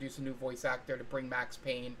can introduce a new voice actor to bring Max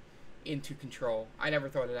Payne into control. I never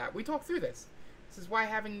thought of that. We talked through this. This is why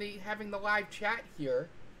having the live chat here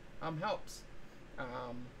helps.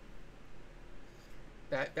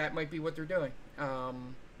 That might be what they're doing.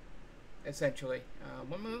 Essentially.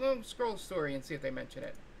 We'll scroll the story and see if they mention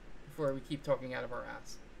it before we keep talking out of our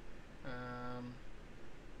ass.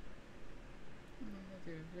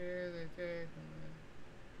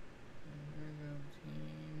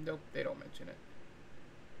 Nope, they don't mention it.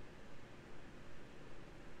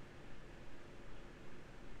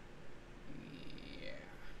 Yeah.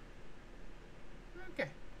 Okay.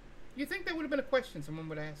 You think that would have been a question someone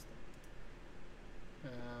would ask them?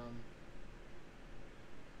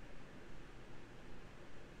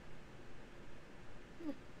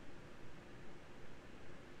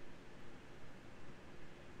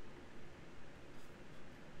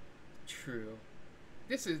 True.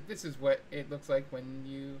 This is what it looks like when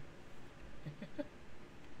you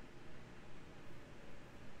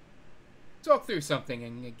talk through something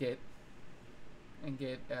and get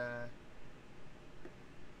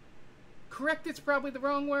correct. It's probably the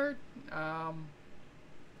wrong word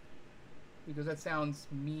because that sounds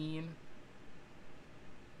mean.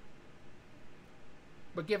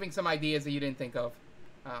 But giving some ideas that you didn't think of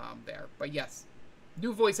there. But yes,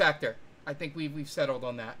 new voice actor. I think we've settled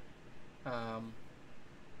on that.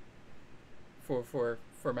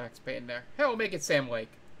 For Max Payne there. Hell, make it Sam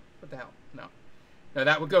Lake. What the hell? No,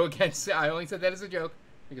 that would go against. I only said that as a joke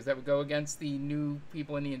because that would go against the new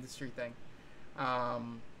people in the industry thing.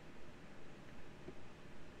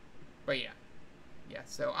 But yeah.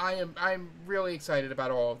 So I'm really excited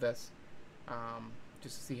about all of this,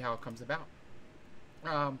 just to see how it comes about.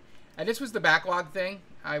 And this was the backlog thing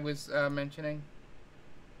I was mentioning.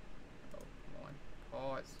 Oh, come on,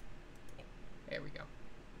 pause. There we go.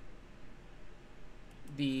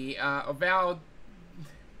 The Avowed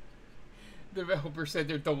developer said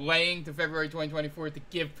they're delaying to February 2024 to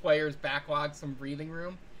give players backlog some breathing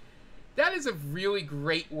room. That is a really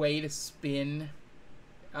great way to spin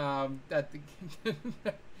that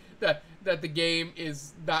the game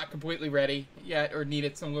is not completely ready yet or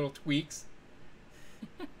needed some little tweaks.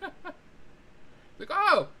 Like,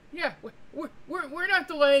 oh yeah, we're not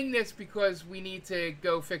delaying this because we need to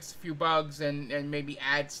go fix a few bugs and maybe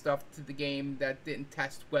add stuff to the game that didn't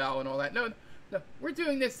test well and all that. No, we're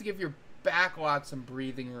doing this to give your backlog some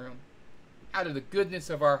breathing room. Out of the goodness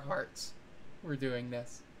of our hearts, we're doing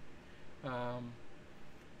this. Now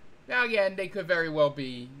again, they could very well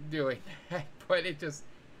be doing that, but it just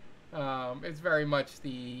it's very much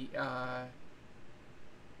the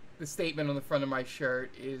statement on the front of my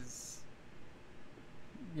shirt is,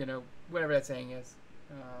 you know, whatever that saying is.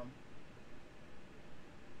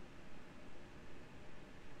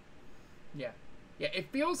 Yeah,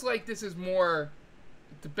 it feels like this is more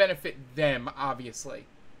to benefit them, obviously,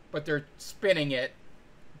 but they're spinning it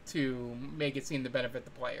to make it seem to benefit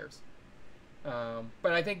the players.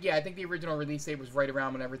 But I think the original release date was right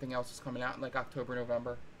around when everything else was coming out in like October,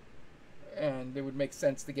 November, and it would make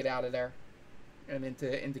sense to get out of there and into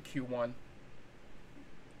Q1,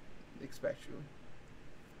 especially,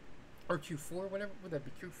 or Q4, whatever. Would that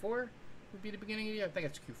be Q4? Would be the beginning of the year. I think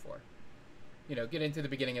it's Q4. You know, get into the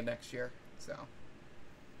beginning of next year. So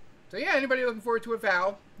yeah, anybody looking forward to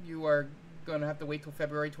Avowed, you are gonna have to wait till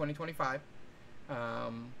February 2025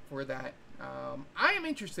 for that. I am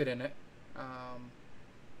interested in it.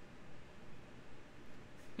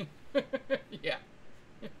 Yeah.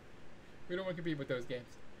 We don't want to compete with those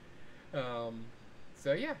games.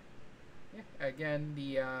 So yeah. Yeah. Again,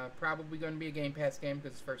 the probably going to be a Game Pass game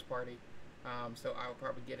because it's first party. So I'll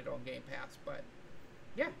probably get it on Game Pass. But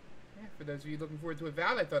yeah, yeah. For those of you looking forward to a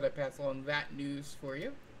Val, I thought I'd pass along that news for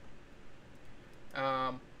you.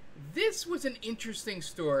 This was an interesting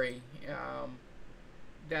story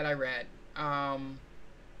that I read. I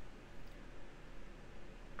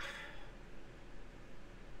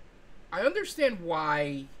understand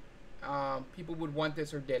why people would want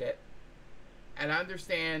this or did it, and I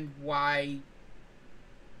understand why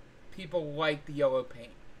people like the yellow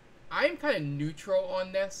paint. I am kind of neutral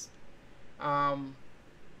on this. I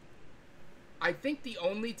think the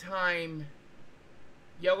only time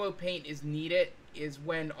yellow paint is needed is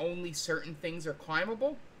when only certain things are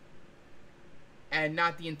climbable and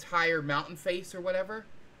not the entire mountain face or whatever.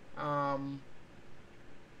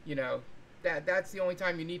 You know, that's the only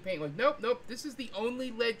time you need paint. Like, nope, this is the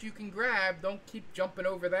only ledge you can grab. Don't keep jumping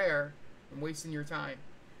over there and wasting your time.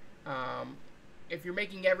 If you're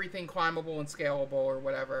making everything climbable and scalable or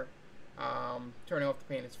whatever, turning off the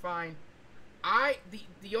paint is fine.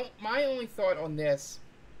 My only thought on this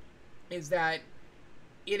is that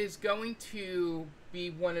it is going to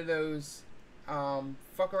be one of those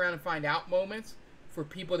fuck around and find out moments for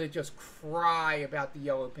people that just cry about the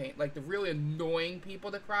yellow paint. Like the really annoying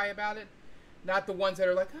people that cry about it. Not the ones that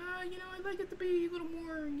are like, I'd like it to be a little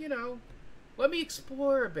more, let me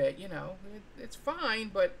explore a bit, It's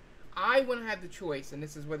fine, but I want to have the choice, and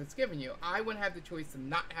this is what it's giving you. I want to have the choice to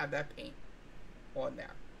not have that paint on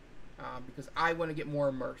there. Because I want to get more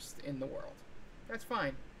immersed in the world. That's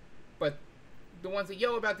fine. But the ones that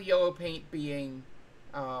yell about the yellow paint being,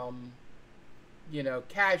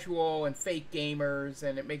 casual and fake gamers,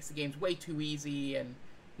 and it makes the games way too easy, and,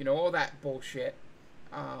 all that bullshit,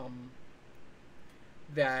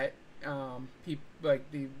 that people,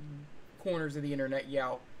 like the corners of the internet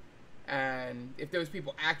yell. And if those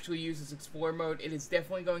people actually use this Explore mode, it is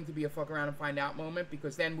definitely going to be a fuck around and find out moment,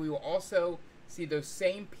 because then we will also see those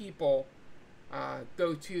same people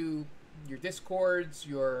go to your Discords,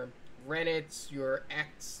 your Reddits, your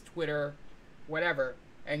X, Twitter, whatever,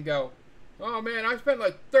 and go, oh man, I spent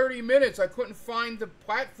like 30 minutes. I couldn't find the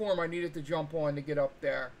platform I needed to jump on to get up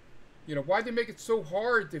there. Why'd they make it so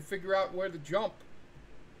hard to figure out where to jump?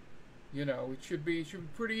 It should be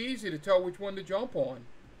pretty easy to tell which one to jump on.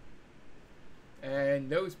 And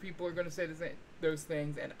those people are going to say those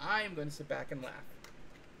things, and I am going to sit back and laugh.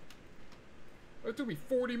 It took me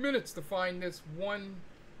 40 minutes to find this one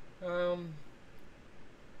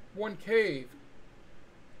cave.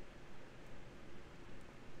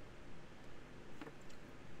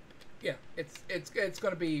 Yeah, it's going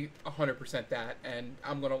to be 100% that, and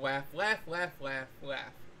I'm going to laugh.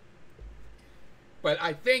 But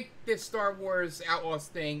I think this Star Wars Outlaws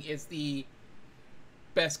thing is the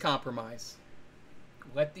best compromise.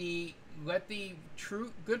 Let the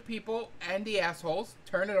true good people and the assholes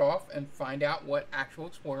turn it off and find out what actual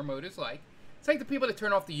Explorer mode is like. It's like the people that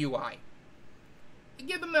turn off the UI. You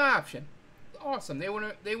give them the option. Awesome. They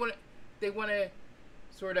want to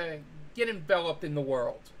sort of get enveloped in the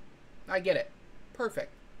world. I get it.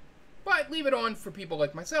 Perfect. But leave it on for people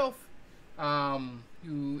like myself,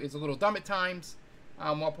 who is a little dumb at times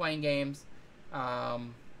while playing games,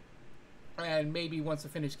 and maybe wants to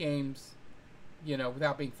finish games,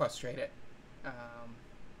 without being frustrated.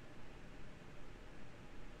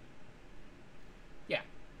 Yeah.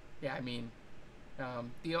 I mean,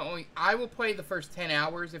 I will play the first 10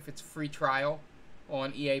 hours if it's free trial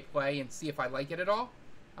on EA Play and see if I like it at all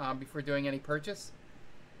before doing any purchase.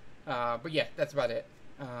 But yeah, that's about it.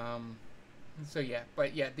 So yeah,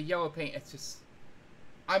 but yeah, the yellow paint. It's just,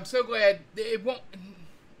 I'm so glad it won't.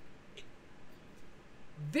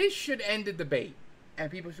 This should end the debate. And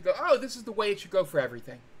people should go, oh, this is the way it should go for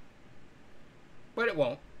everything. But it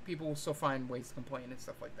won't. People will still find ways to complain and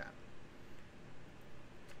stuff like that.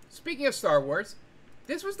 Speaking of Star Wars,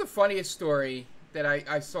 this was the funniest story that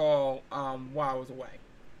I saw while I was away.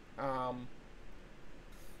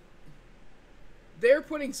 They're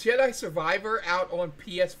putting Jedi Survivor out on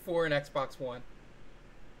PS4 and Xbox One.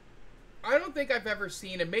 I don't think I've ever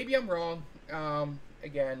seen, and maybe I'm wrong,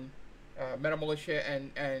 again, Metal Militia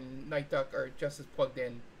and Night Duck are just as plugged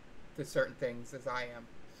in to certain things as I am.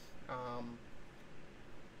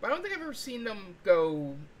 But I don't think I've ever seen them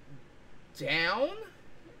go down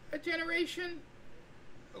a generation,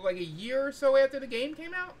 like a year or so after the game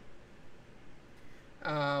came out.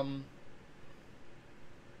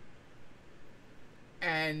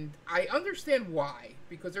 And I understand why,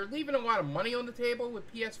 because they're leaving a lot of money on the table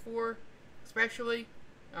with PS4, especially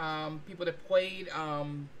people that played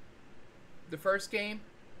the first game.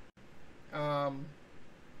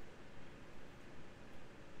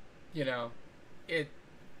 You know, it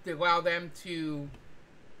to allow them to,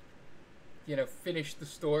 finish the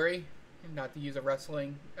story, not to use a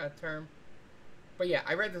wrestling term. But yeah,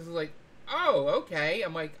 I read this, was like, oh, okay.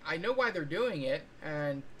 I'm like, I know why they're doing it,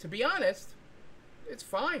 and to be honest, it's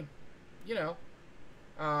fine. You know,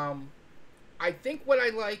 um, I think what I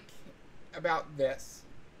like about this,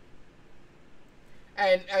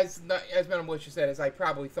 and as Madam Militia said, as I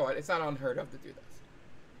probably thought, it's not unheard of to do this.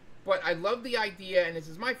 But I love the idea, and this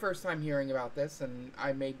is my first time hearing about this, and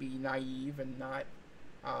I may be naive and not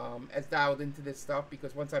as dialed into this stuff,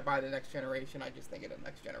 because once I buy the next generation, I just think of the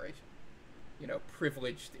next generation.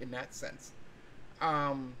 Privileged in that sense.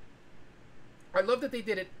 I love that they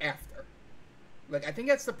did it after. Like, I think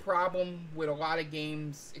that's the problem with a lot of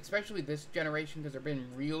games, especially this generation, because they've been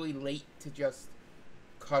really late to just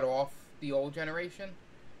cut off the old generation.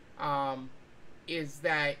 Is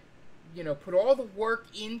that, put all the work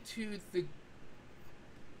into the,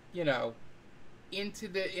 into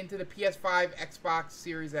the PS5, Xbox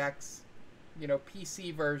Series X,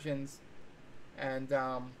 PC versions, and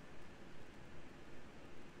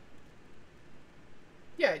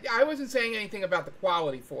yeah, I wasn't saying anything about the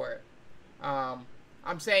quality for it.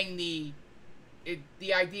 I'm saying the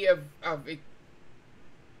idea of it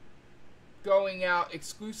going out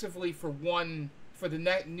exclusively for the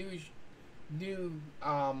new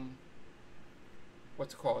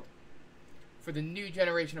what's it called, for the new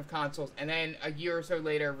generation of consoles, and then a year or so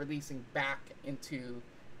later releasing back into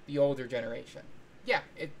the older generation. Yeah,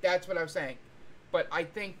 that's what I was saying. But I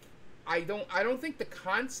don't think the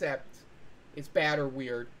concept is bad or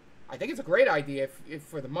weird. I think it's a great idea if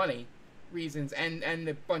for the money reasons and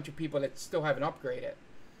the bunch of people that still haven't upgraded,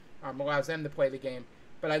 allows them to play the game.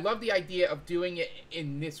 But I love the idea of doing it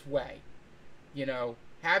in this way.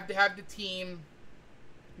 Have the team,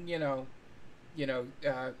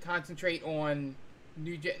 concentrate on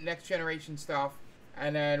next generation stuff,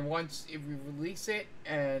 and then once if you release it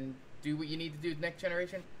and do what you need to do with next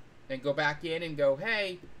generation, then go back in and go,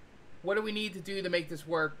 hey, what do we need to do to make this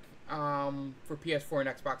work for PS4 and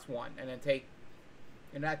Xbox One, and then take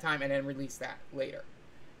in that time and then release that later.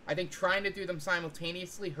 I think trying to do them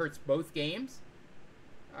simultaneously hurts both games.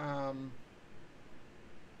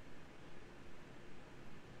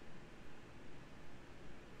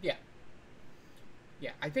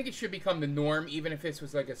 Yeah, I think it should become the norm, even if this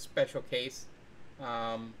was like a special case.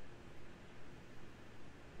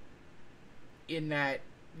 In that,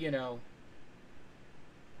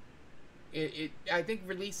 I think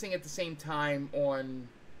releasing at the same time on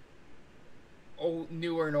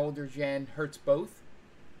newer and older gen hurts both,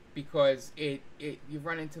 because you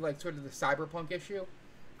run into like sort of the cyberpunk issue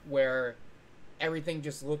where everything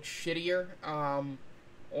just looks shittier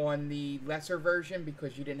on the lesser version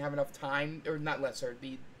because you didn't have enough time, or not lesser,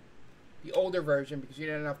 the older version, because you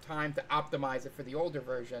didn't have enough time to optimize it for the older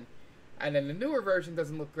version. And then the newer version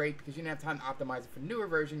doesn't look great because you didn't have time to optimize it for the newer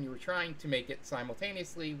version. You were trying to make it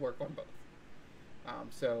simultaneously work on both.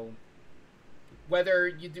 So whether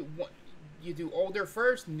you do older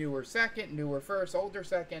first, newer second, newer first, older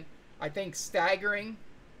second, I think staggering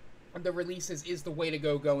the releases is the way to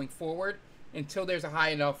go going forward until there's a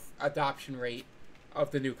high enough adoption rate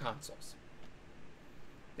of the new consoles.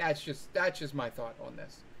 That's just my thought on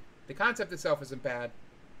this. The concept itself isn't bad.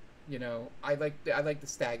 I like the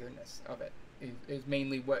staggerness of it. Is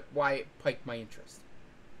mainly why it piqued my interest.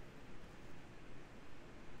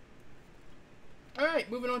 All right,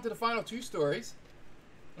 moving on to the final two stories,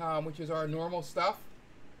 which is our normal stuff,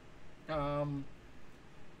 and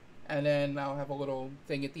then I'll have a little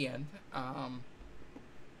thing at the end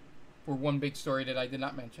for one big story that I did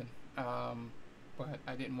not mention, but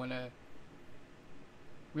I didn't want to.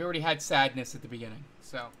 We already had sadness at the beginning,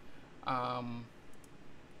 so.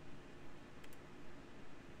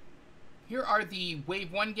 Here are the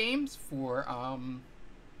Wave 1 games for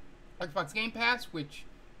Xbox Game Pass, which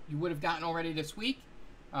you would have gotten already this week.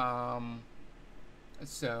 So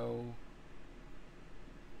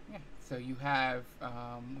you have,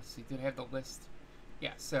 let's see, did I have the list?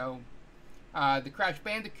 Yeah, so the Crash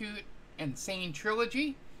Bandicoot Insane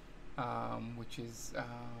Trilogy, which is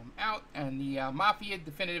out, and the Mafia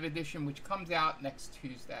Definitive Edition, which comes out next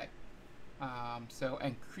Tuesday.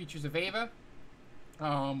 And Creatures of Ava,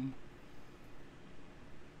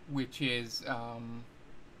 which is, I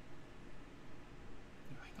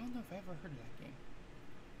don't know if I ever heard of that game.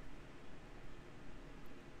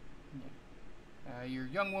 Yeah. You're a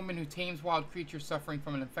young woman who tames wild creatures suffering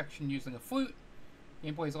from an infection using a flute.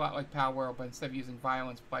 Gameplay is a lot like Power World, but instead of using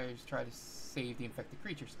violence, players try to save the infected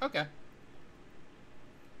creatures. Okay.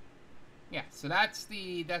 Yeah, so that's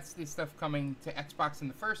the stuff coming to Xbox in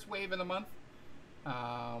the first wave of the month.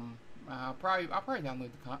 I'll probably download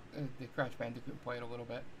the Crash Bandicoot and play it a little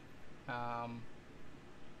bit. That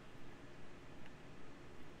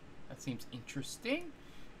seems interesting.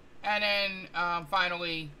 And then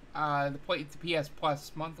finally, the PS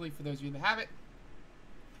Plus monthly for those of you that have it.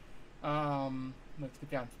 Let's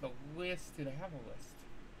get down to the list. Did I have a list?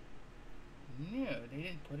 No, they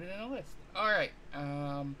didn't put it in a list. All right.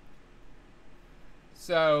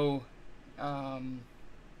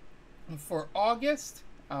 For August,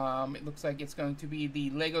 it looks like it's going to be the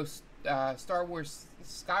Lego Star Wars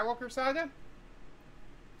Skywalker Saga.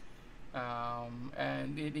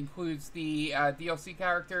 And it includes the DLC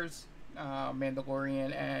characters,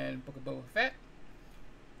 Mandalorian and Book of Boba Fett.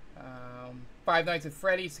 Five Nights at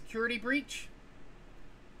Freddy's Security Breach.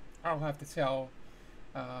 I'll have to tell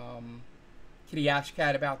Kitty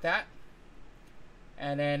Ashcat about that.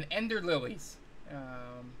 And then Ender Lilies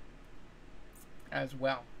as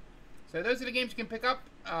well. So those are the games you can pick up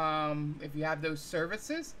if you have those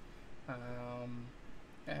services.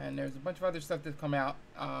 And there's a bunch of other stuff that's come out.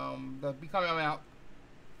 They'll be coming out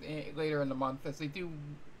later in the month, as they do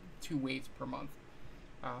 2 waves per month.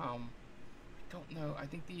 I don't know. I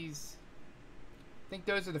think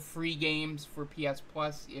those are the free games for PS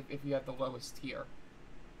Plus if you have the lowest tier.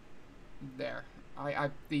 There,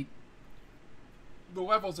 the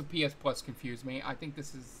levels of PS Plus confuse me. I think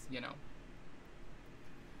this is,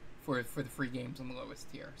 for the free games on the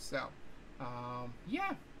lowest tier. So,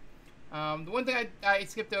 yeah. The one thing I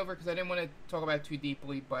skipped over because I didn't want to talk about it too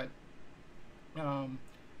deeply, but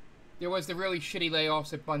there was the really shitty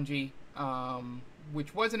layoffs at Bungie,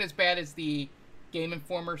 which wasn't as bad as the Game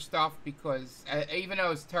Informer stuff, because even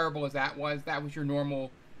though as terrible as that was your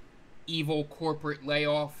normal evil corporate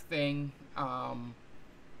layoff thing.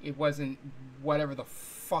 It wasn't whatever the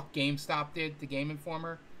fuck GameStop did to Game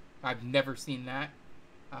Informer. I've never seen that.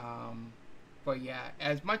 But yeah,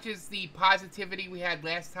 as much as the positivity we had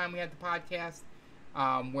last time we had the podcast,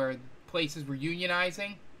 where places were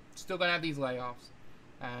unionizing, still gonna have these layoffs.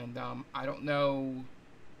 And I don't know,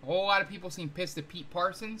 a whole lot of people seem pissed at Pete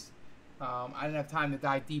Parsons. I didn't have time to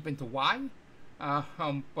dive deep into why,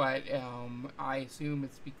 but I assume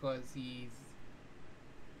it's because he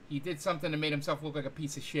did something that made himself look like a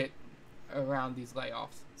piece of shit around these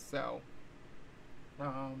layoffs. So,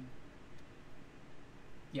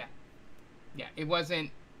 yeah, it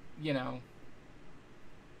wasn't,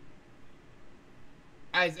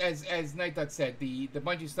 as Night Duck said, the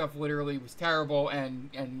Bungie stuff literally was terrible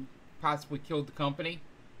and possibly killed the company.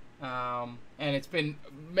 And it's been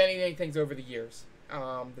many things over the years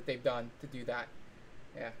that they've done to do that.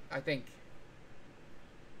 Yeah, I think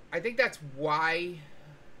that's why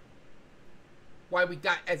we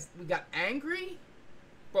got angry,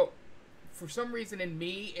 but for some reason in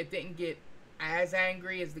me it didn't get as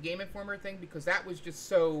angry as the Game Informer thing, because that was just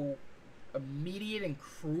so immediate and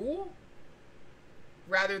cruel,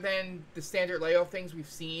 rather than the standard layoff things we've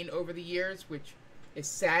seen over the years, which is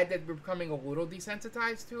sad that we're becoming a little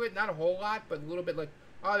desensitized to it. Not a whole lot, but a little bit like,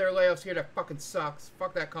 oh, there are layoffs here, that fucking sucks.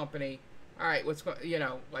 Fuck that company. All right, let's go,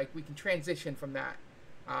 like we can transition from that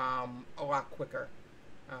a lot quicker.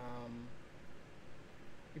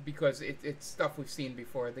 Because it's stuff we've seen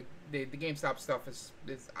before. The GameStop stuff is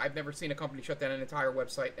I've never seen a company shut down an entire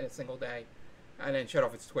website in a single day and then shut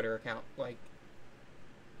off its Twitter account like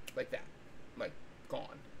that, like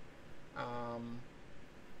gone.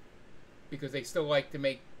 Because they still like to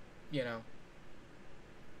make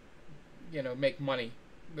make money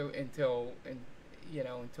until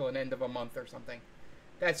an end of a month or something.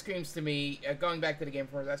 That screams to me, going back to the game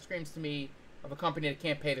for that screams to me of a company that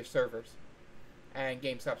can't pay their servers. And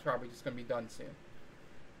GameStop's probably just going to be done soon.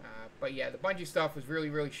 But yeah, the Bungie stuff was really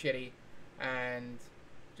shitty, and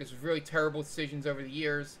just really terrible decisions over the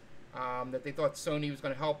years that they thought Sony was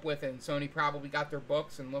going to help with, and Sony probably got their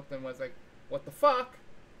books and looked and was like, what the fuck?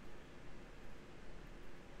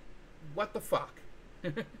 What the fuck?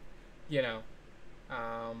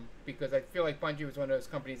 Because I feel like Bungie was one of those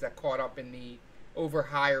companies that caught up in the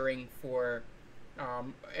overhiring for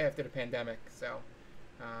after the pandemic. So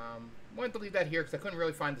wanted to leave that here because I couldn't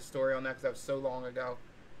really find the story on that because that was so long ago.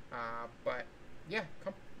 But yeah,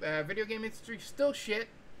 video game industry still shit,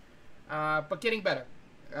 but getting better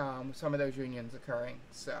with some of those unions occurring.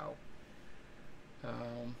 So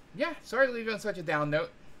yeah, sorry to leave you on such a down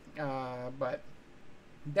note, but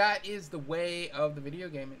that is the way of the video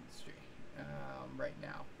game industry right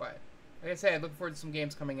now. But like I said, I look forward to some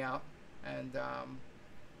games coming out, and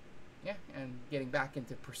yeah, and getting back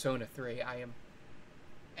into Persona 3. I am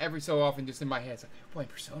every so often just in my head, it's like, I'm playing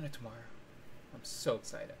Persona tomorrow. I'm so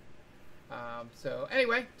excited. So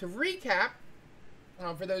anyway, to recap,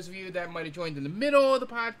 For those of you that might have joined in the middle of the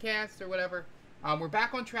podcast or whatever, we're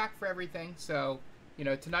back on track for everything. So,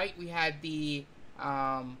 tonight we had the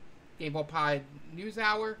Game Ball Pod News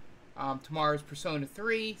Hour. Tomorrow's Persona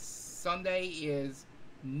 3. Sunday is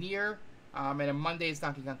Nier. And then Monday is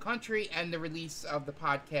Donkey Kong Country. And the release of the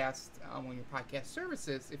podcast on your podcast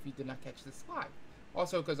services if you did not catch this live.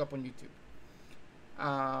 Also, it goes up on YouTube.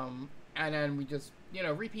 And then we just,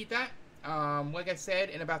 repeat that. Like I said,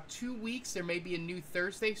 in about 2 weeks, there may be a new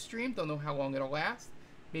Thursday stream. Don't know how long it'll last.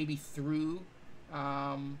 Maybe through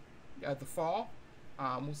the fall.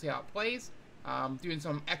 We'll see how it plays. Doing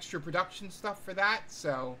some extra production stuff for that.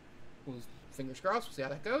 So, fingers crossed. We'll see how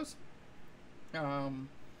that goes.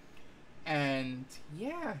 And,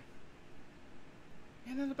 yeah.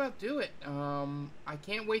 And that'll about do it. I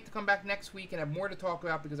can't wait to come back next week and have more to talk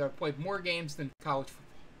about because I've played more games than college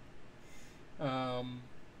football.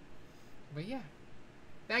 But yeah.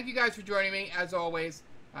 Thank you guys for joining me, as always.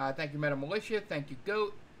 Thank you, Meta Militia. Thank you,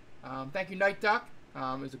 Goat. Thank you, Night Duck.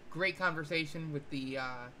 It was a great conversation with the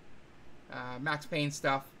Max Payne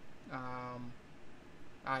stuff.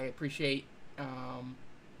 I appreciate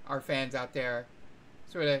our fans out there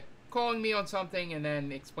sort of calling me on something and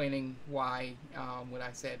then explaining why what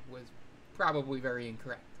I said was probably very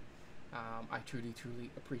incorrect. I truly, truly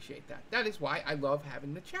appreciate that. That is why I love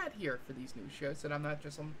having the chat here for these news shows, so that I'm not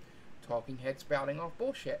just some talking head spouting off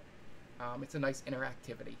bullshit. It's a nice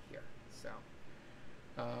interactivity here. So,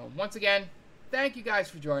 once again, thank you guys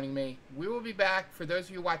for joining me. We will be back. For those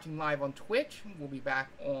of you watching live on Twitch, we'll be back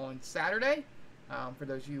on Saturday. For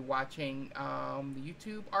those of you watching the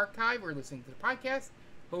YouTube archive or listening to the podcast,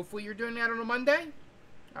 hopefully you're doing that on a Monday.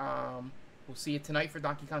 We'll see you tonight for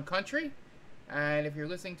Donkey Kong Country. And if you're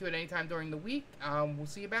listening to it anytime during the week, we'll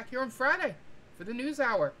see you back here on Friday for the News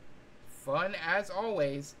Hour. Fun as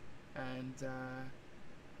always. And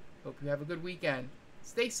hope you have a good weekend.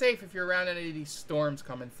 Stay safe if you're around any of these storms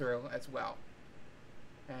coming through as well.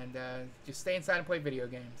 And just stay inside and play video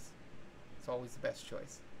games. It's always the best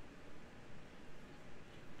choice.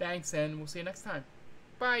 Thanks, and we'll see you next time.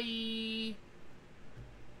 Bye!